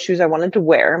decide what shoes I wanted to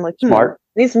wear. I'm like, smart.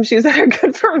 I need some shoes that are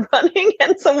good for running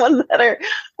and some ones that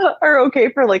are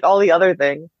okay for like all the other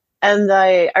things. And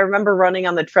I remember running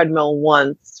on the treadmill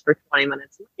once for 20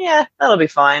 minutes. Yeah, that'll be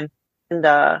fine. And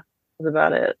that's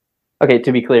about it. Okay,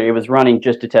 to be clear, it was running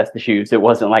just to test the shoes. It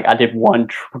wasn't like I did one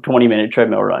 20-minute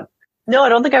treadmill run. No, I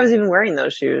don't think I was even wearing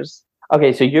those shoes.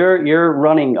 Okay, so your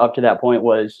running up to that point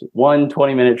was one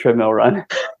 20-minute treadmill run.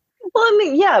 Well, I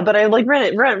mean, yeah, but I like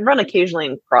run occasionally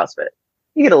in CrossFit.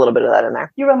 You get a little bit of that in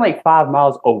there. You run like 5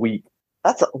 miles a week.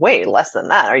 That's way less than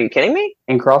that. Are you kidding me?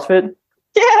 In CrossFit?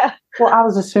 Yeah. Well, I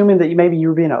was assuming that maybe you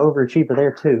were being an overachiever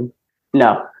there too.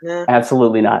 No,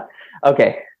 absolutely not.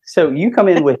 Okay, so you come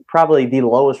in with probably the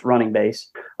lowest running base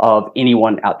of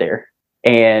anyone out there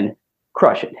and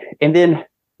crush it. And then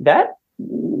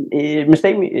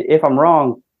mistake me if I'm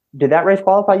wrong, did that race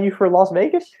qualify you for Las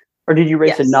Vegas? Or did you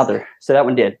race another? So that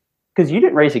one did. Because you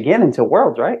didn't race again until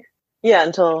Worlds, right? Yeah,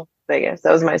 until Vegas.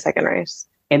 That was my second race.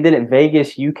 And then at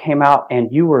Vegas, you came out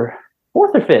and you were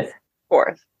 4th or 5th?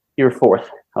 4th. You were 4th.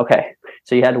 Okay.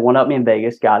 So you had to one-up me in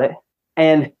Vegas. Got it.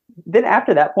 And then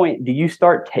after that point, do you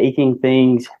start taking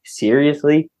things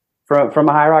seriously from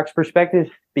a High Rocks perspective?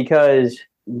 Because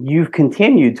you've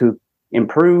continued to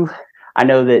improve. I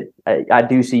know that I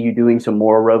do see you doing some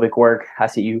more aerobic work. I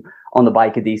see you on the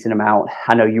bike a decent amount.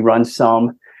 I know you run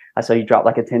some. I saw you drop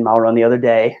like a 10-mile run the other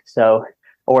day. So,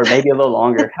 or maybe a little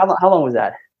longer. How long was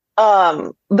that?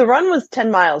 The run was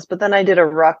 10 miles, but then I did a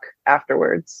ruck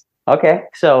afterwards. Okay.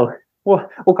 So we'll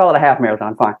call it a half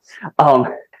marathon. Fine.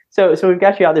 So we've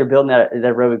got you out there building that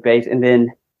aerobic base. And then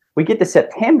we get to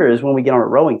September is when we get on a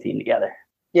rowing team together.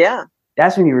 Yeah.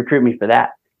 That's when you recruit me for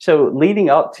that. So leading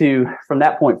up to, from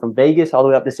that point, from Vegas all the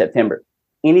way up to September,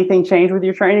 anything changed with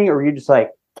your training, or were you just like,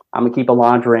 I'm gonna keep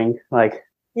Alandring? Like,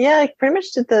 yeah, I pretty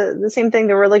much did the same thing.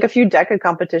 There were like a few DECA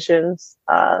competitions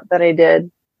that I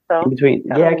did. So in between,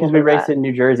 yeah, because we raced in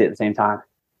New Jersey at the same time.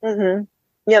 Mm-hmm.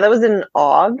 Yeah, that was in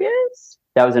August.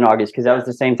 That was in August because that was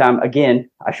the same time. Again,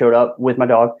 I showed up with my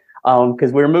dog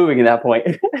because we were moving at that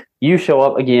point. You show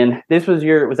up again. Was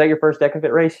that your first DECA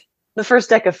Fit race? The first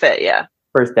DECA Fit, yeah.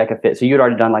 First DECA Fit. So you'd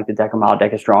already done like the DECA Mile,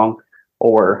 DECA Strong,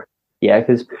 or yeah,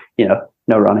 because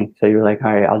no running. So you were like,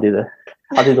 all right, I'll do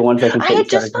the 1 second. I had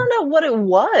just found out what it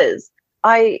was.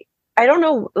 I don't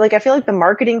know. Like, I feel like the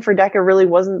marketing for DECA really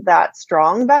wasn't that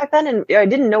strong back then, and I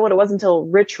didn't know what it was until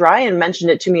Rich Ryan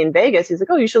mentioned it to me in Vegas. He's like,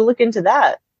 "Oh, you should look into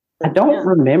that." I don't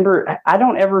remember. I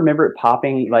don't ever remember it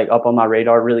popping like up on my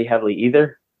radar really heavily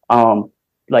either.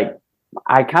 Like,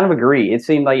 I kind of agree. It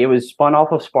seemed like it was spun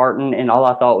off of Spartan, and all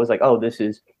I thought was like, oh, this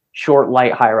is short,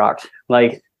 light, high rocks.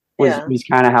 Like, was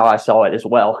kind of how I saw it as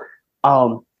well.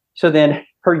 So then,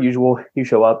 per usual, you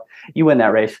show up, you win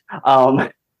that race.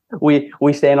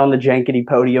 We stand on the jankety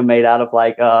podium made out of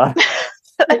like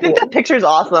I think that picture's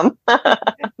awesome.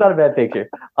 Not a bad picture.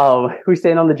 We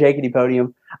stand on the jankety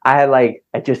podium. I had like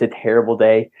just a terrible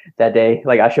day that day.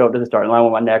 Like, I show up to the starting line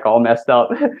with my neck all messed up,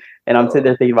 and I'm sitting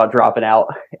there thinking about dropping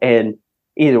out. And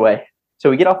either way, so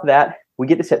we get off of that. We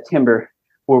get to September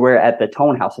where we're at the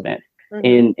Tone House event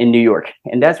in New York,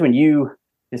 and that's when you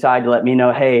decide to let me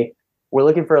know, hey, we're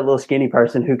looking for a little skinny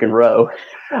person who can row.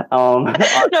 No,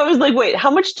 I was like, wait,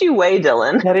 how much do you weigh,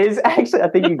 Dylan? That is actually, I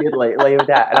think you did lay with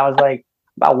that. And I was like,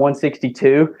 about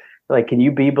 162. Like, can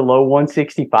you be below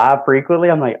 165 frequently?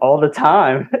 I'm like, all the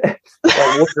time. Like,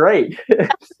 well, great.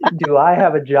 Do I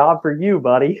have a job for you,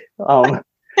 buddy?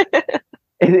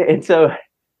 And so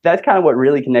that's kind of what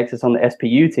really connects us on the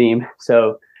SPU team.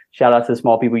 So shout out to the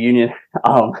Small People Union.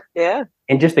 Yeah.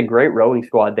 And just a great rowing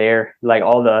squad there. Like,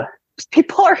 all the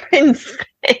people are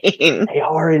insane. They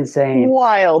are insane.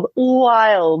 Wild.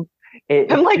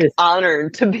 I'm like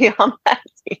honored to be on that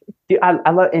team. Dude,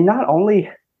 I love, and not only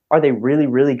are they really,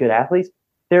 really good athletes,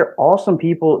 they're awesome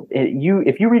people.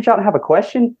 If you reach out and have a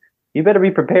question, you better be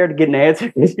prepared to get an answer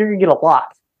because you're gonna get a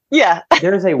lot. Yeah.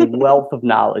 There's a wealth of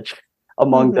knowledge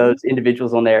among those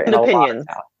individuals on there, and opinions.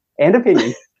 And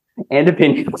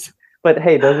opinions. But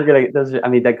hey,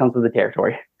 that comes with the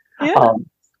territory. Yeah.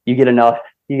 You get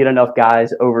enough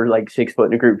guys over like 6 foot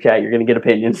in a group chat, you're gonna get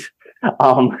opinions.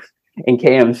 And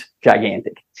Cam's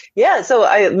gigantic. Yeah, so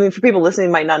I mean, for people listening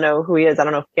might not know who he is. I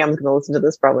don't know if Cam's going to listen to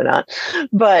this, probably not.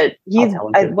 But he's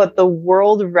the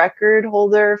world record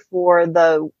holder for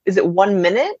is it 1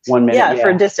 minute? 1 minute, yeah.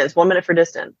 For distance, 1 minute for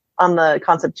distance on the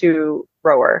Concept 2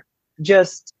 rower.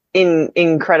 Just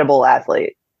incredible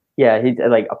athlete. Yeah, he's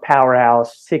like a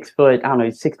powerhouse, 6 foot. I don't know,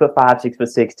 he's 6'5",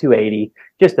 6'6", 280.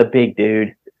 Just a big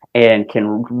dude and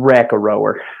can wreck a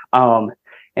rower. And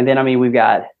then I mean, we've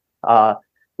got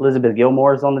Elizabeth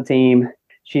Gilmore's on the team.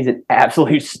 She's an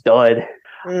absolute stud.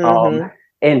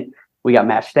 And we got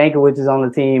Matt Stankiewicz is on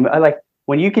the team. Like,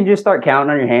 when you can just start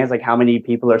counting on your hands, like how many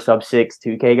people are sub-6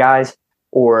 2K guys,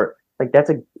 or like,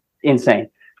 that's insane.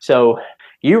 So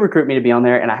you recruit me to be on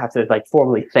there, and I have to like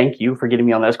formally thank you for getting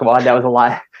me on that squad. That was a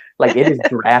lot. Like, it has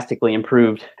drastically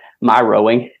improved my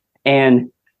rowing.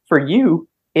 And for you,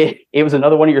 it was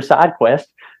another one of your side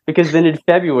quests, because then in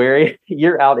February,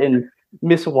 you're out in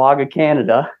Mississauga,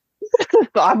 Canada.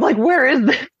 I'm like, where is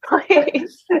this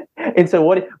place? And so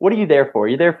what are you there for?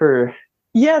 You're there for...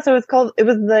 Yeah, so it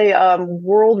was the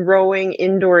World Rowing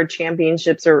Indoor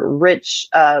Championships, or RICH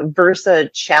Versa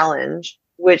Challenge,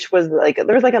 which was like,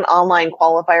 there was like an online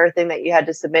qualifier thing that you had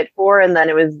to submit for. And then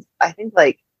it was, I think,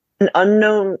 like an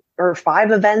unknown or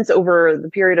 5 events over the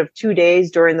period of 2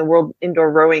 days during the World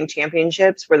Indoor Rowing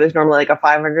Championships, where there's normally like a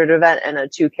 500 event and a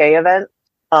 2K event.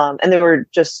 And they were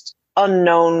just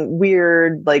unknown,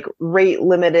 weird, like rate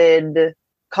limited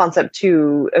Concept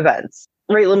 2 events.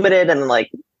 Rate limited and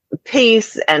like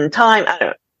pace and time. I don't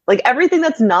know. Like everything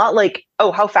that's not like,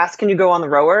 oh, how fast can you go on the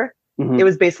rower? It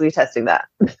was basically testing that.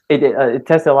 It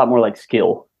tested a lot more like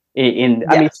skill I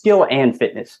mean, skill and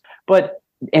fitness.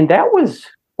 And that was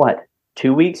what,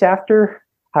 2 weeks after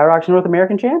High Rocks North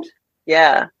American Champs?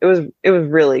 Yeah, it was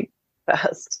really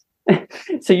fast.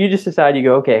 So you just decide, you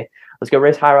go, okay, let's go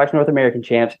race High Rocks North American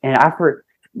champs. And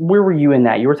where were you in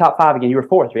that? You were top 5 again. You were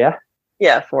 4th, yeah?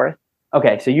 Yeah, 4th.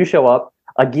 Okay, so you show up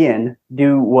again,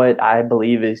 do what I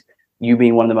believe is you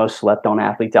being one of the most slept on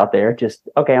athletes out there. Just,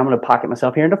 okay, I'm going to pocket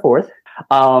myself here into 4th.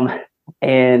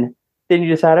 And then you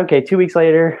decide, okay, 2 weeks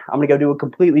later, I'm going to go do a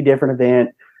completely different event,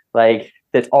 like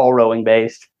that's all rowing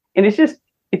based. And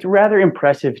it's rather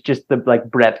impressive, just the like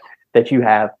breadth that you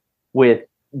have with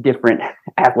different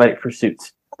athletic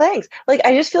pursuits. Thanks. Like,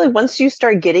 I just feel like once you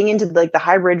start getting into like the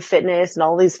hybrid fitness and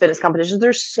all these fitness competitions,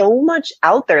 there's so much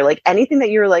out there. Like anything that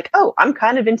you're like, oh, I'm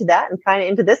kind of into that and kind of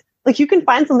into this. Like you can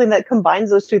find something that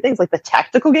combines those two things, like the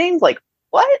tactical games. Like,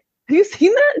 what? Have you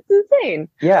seen that? It's insane.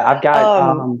 Yeah, I've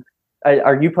got.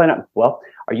 Are you planning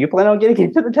on getting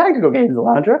into the tactical games,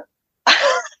 Alandra?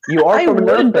 You are from a nerd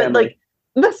family. But like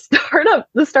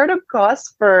the startup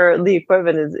cost for the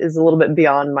equipment is a little bit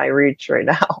beyond my reach right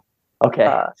now. Okay,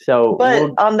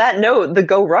 but on that note, the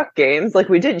Go Ruck games, like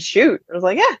we did shoot. I was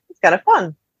like, yeah, it's kind of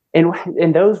fun.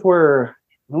 And those were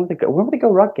when were the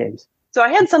Go Ruck games? So I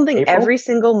had something April? Every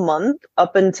single month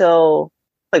up until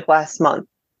like last month.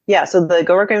 Yeah, so the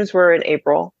Go Ruck games were in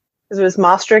April. It was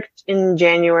Maastricht in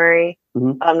January,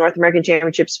 North American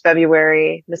Championships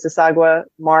February, Mississauga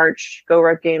March, Go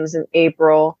Ruck games in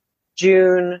April,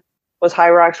 June was High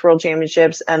Rocks World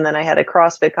Championships, and then I had a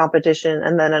CrossFit competition,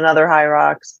 and then another High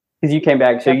Rocks. Because you came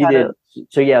back, so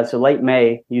so late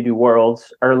May you do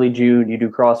Worlds, early June you do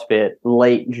CrossFit,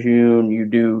 late June you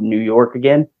do New York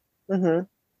again. Mm-hmm.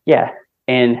 Yeah,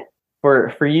 and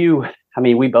for you, I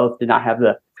mean, we both did not have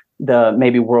the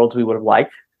maybe Worlds we would have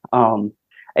liked.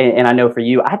 And I know for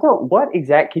you,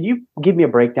 can you give me a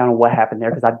breakdown of what happened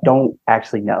there? Because I don't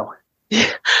actually know.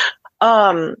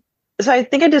 So I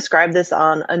think I described this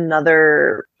on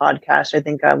another podcast, I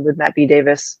think with Matt B.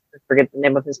 Davis. I forget the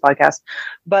name of his podcast.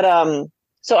 But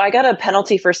so I got a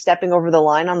penalty for stepping over the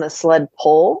line on the sled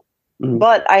pull,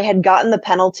 but I had gotten the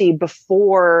penalty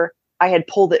before I had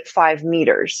pulled it 5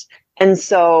 meters. And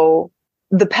so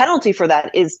the penalty for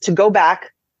that is to go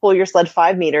back, pull your sled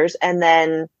 5 meters, and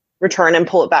then return and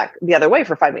pull it back the other way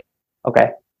for 5 meters. Okay.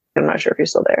 I'm not sure if you're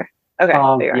still there. Okay.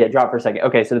 Yeah, drop for a second.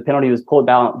 Okay, so the penalty was pull it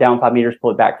down 5 meters, pull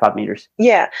it back 5 meters.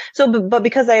 Yeah. So, but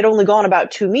because I had only gone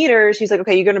about 2 meters, he's like,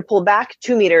 okay, you're going to pull back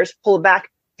 2 meters, pull it back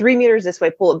 3 meters this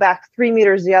way, pull it back 3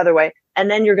 meters the other way,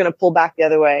 and then you're going to pull back the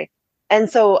other way. And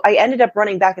so I ended up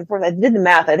running back and forth. I did the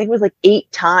math. I think it was like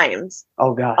 8 times.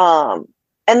 Oh God.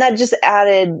 And that just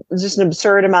added just an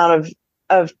absurd amount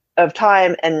of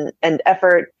time and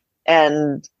effort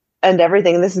and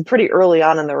everything. And this is pretty early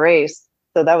on in the race.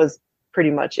 So that was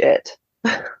pretty much it.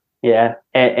 Yeah.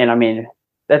 And I mean,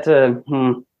 I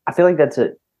feel like that's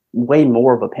a way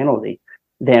more of a penalty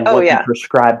than what the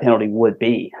prescribed penalty would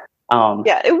be.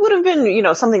 Yeah, it would have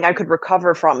been, something I could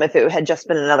recover from if it had just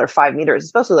been another 5 meters,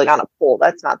 especially like on a pole.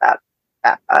 That's not that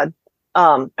bad.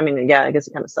 I mean, yeah, I guess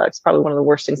it kind of sucks. Probably one of the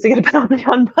worst things to get a penalty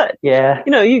on, but yeah,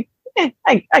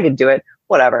 I could do it,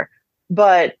 whatever.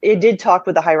 But it did talk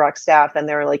with the High Rock staff, and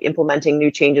they were like implementing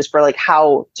new changes for like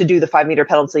how to do the 5 meter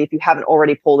penalty if you haven't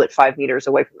already pulled it 5 meters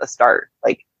away from the start.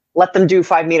 Like, let them do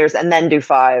 5 meters and then do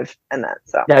 5 and then.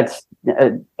 So that's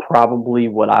probably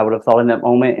what I would have thought in that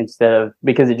moment,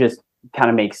 because it just kind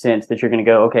of makes sense that you're going to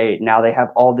go, okay, now they have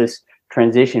all this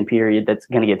transition period that's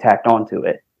going to get tacked onto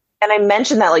it. And I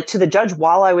mentioned that like to the judge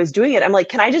while I was doing it. I'm like,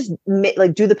 can I just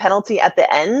do the penalty at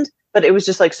the end? But it was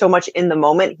just like so much in the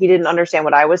moment. He didn't understand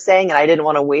what I was saying, and I didn't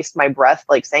want to waste my breath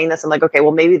like saying this. I'm like, okay,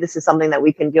 well, maybe this is something that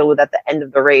we can deal with at the end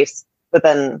of the race. But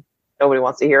then nobody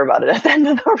wants to hear about it at the end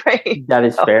of the race. That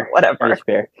is fair. Whatever. That is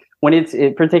fair. When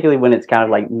particularly when it's kind of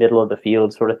like middle of the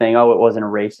field sort of thing. Oh, it wasn't a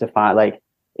race to find. Like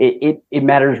it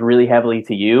matters really heavily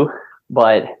to you,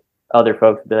 but other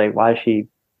folks would be like, why is she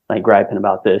like griping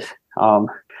about this?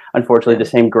 Unfortunately, the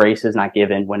same grace is not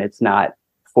given when it's not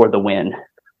for the win.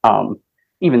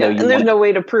 Even though there's no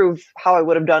way to prove how I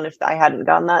would have done if I hadn't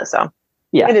gotten that. So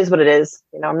yeah, it is what it is.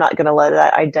 I'm not going to let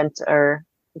that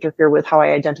interfere with how I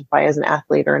identify as an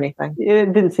athlete or anything.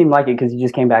 It didn't seem like it because you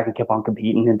just came back and kept on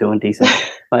competing and doing decent.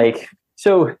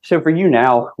 So for you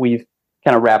now, we've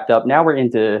kind of wrapped up. Now we're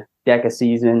into DECA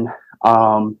season.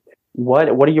 What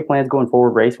are your plans going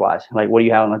forward race wise? Like, what do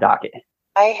you have on the docket?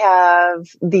 I have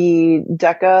the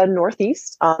DECA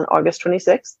Northeast on August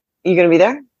 26th. Are you going to be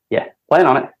there? Yeah, plan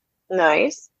on it.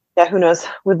 Nice. Yeah, who knows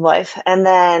with life. And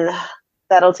then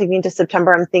that'll take me into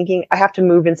September. I'm thinking I have to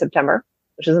move in September,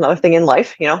 which is another thing in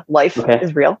life. Life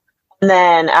is real. And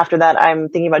then after that, I'm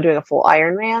thinking about doing a full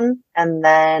Ironman. And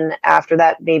then after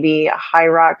that, maybe High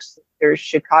Rocks. There's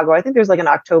Chicago. I think there's like an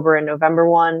October and November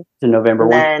one. It's a November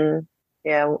one. Then,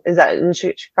 is that in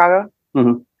Chicago?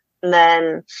 Mm-hmm. And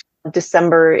then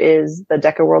December is the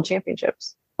DECA World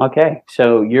Championships. Okay,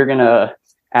 so you're gonna,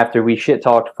 after we shit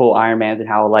talked full Ironmans and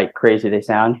how like crazy they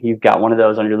sound, you've got one of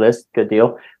those on your list. Good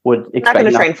deal. I'm not going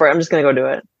to train for it. I'm just going to go do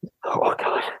it. Oh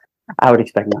God, I would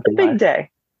expect nothing. Big day.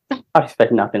 I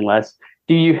expect nothing less.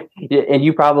 Do you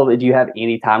have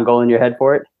any time goal in your head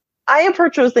for it? I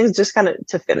approach those things just kind of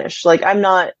to finish. Like, I'm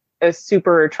not a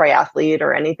super triathlete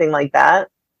or anything like that.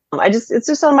 It's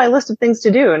just on my list of things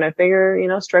to do. And I figure,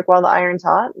 strike while the iron's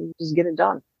hot and just get it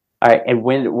done. All right. And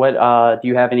do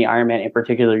you have any Ironman in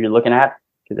particular you're looking at?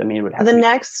 Because it would have the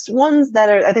next ones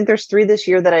I think there's 3 this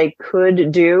year that I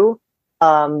could do.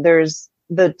 There's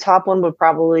the top one would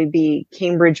probably be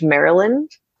Cambridge,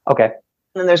 Maryland. Okay.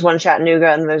 And then there's one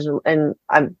Chattanooga, and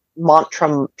I'm Mont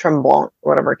Tremblant,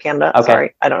 or whatever, Canada. Okay.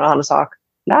 Sorry, I don't know how to talk.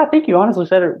 No, I think you honestly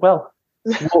said it well.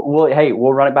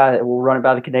 We'll run it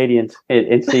by the Canadians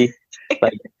and see.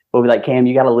 Like, we'll be like, Cam,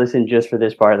 you got to listen just for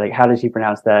this part. Like, how does he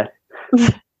pronounce that?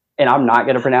 And I'm not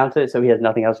going to pronounce it, so he has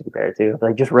nothing else to compare it to.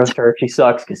 Like, just roast her. She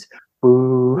sucks because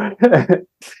boo.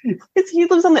 He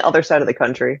lives on the other side of the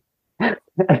country.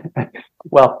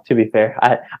 Well, to be fair,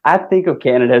 I think of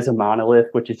Canada as a monolith,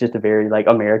 which is just a very like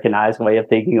Americanized way of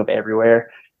thinking of everywhere,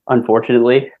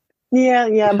 unfortunately.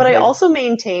 Yeah. But I also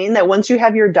maintain that once you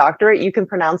have your doctorate, you can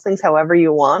pronounce things however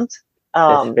you want.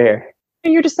 That's fair.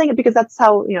 And you're just saying it because that's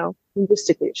how,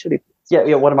 linguistically it should be.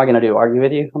 Yeah. What am I going to do? Argue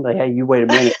with you? I'm like, hey, you wait a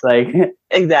minute. Like,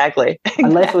 exactly.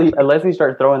 Unless we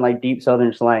start throwing like deep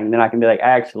Southern slang, then I can be like,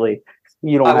 actually,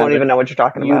 you don't. I won't even know what you're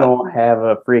talking about. You don't have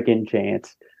a freaking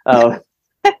chance.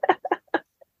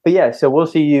 But yeah, so we'll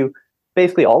see you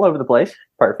basically all over the place.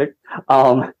 Perfect.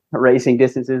 Racing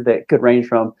distances that could range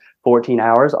from 14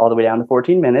 hours all the way down to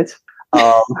 14 minutes.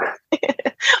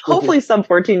 Hopefully sub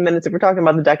 14 minutes if we're talking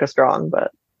about the DECA Strong,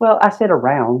 but. Well, I said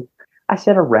around.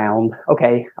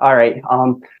 Okay. All right.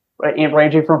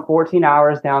 Ranging from 14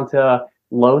 hours down to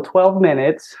low 12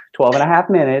 minutes, 12 and a half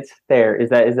minutes. There. Is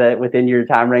that within your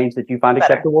time range that you find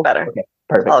acceptable? Better. Okay.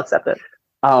 Perfect. I'll accept it.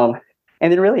 And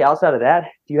then really outside of that,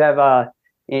 do you have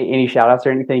any shout outs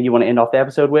or anything you want to end off the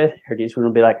episode with? Or do you just want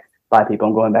to be like, bye people,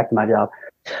 I'm going back to my job?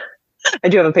 I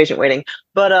do have a patient waiting,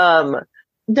 but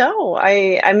no,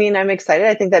 I mean, I'm excited.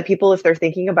 I think that people, if they're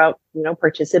thinking about,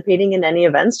 participating in any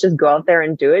events, just go out there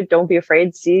and do it. Don't be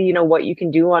afraid. See, what you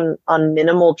can do on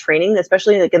minimal training,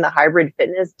 especially like in the hybrid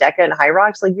fitness, DECA and High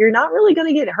Rocks. Like, you're not really going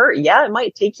to get hurt. Yeah, it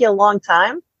might take you a long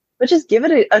time, but just give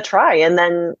it a try. And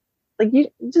then like, you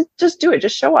just do it.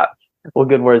 Just show up. Well,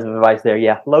 good words of advice there.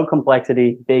 Yeah. Low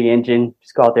complexity, big engine.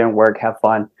 Just go out there and work, have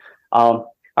fun.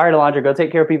 All right, Alandra, go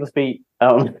take care of people's feet.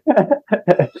 And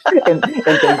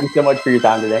thank you so much for your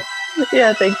time today.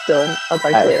 Yeah, thanks, Dylan. I'll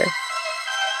talk to you later.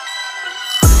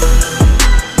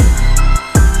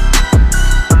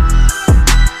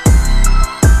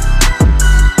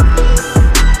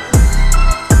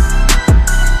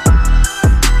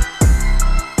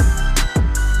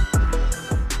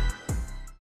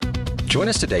 Join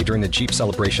us today during the Jeep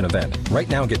Celebration event. Right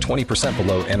now, get 20%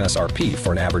 below MSRP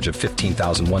for an average of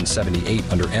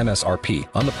 $15,178 under MSRP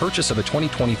on the purchase of a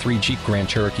 2023 Jeep Grand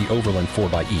Cherokee Overland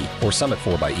 4xE or Summit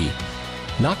 4xE.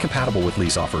 Not compatible with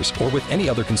lease offers or with any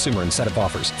other consumer incentive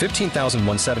offers.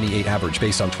 $15,178 average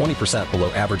based on 20% below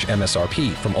average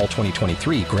MSRP from all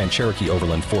 2023 Grand Cherokee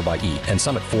Overland 4xE and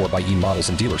Summit 4xE models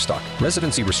in dealer stock.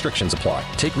 Residency restrictions apply.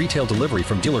 Take retail delivery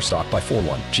from dealer stock by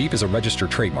 4/1. Jeep is a registered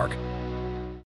trademark.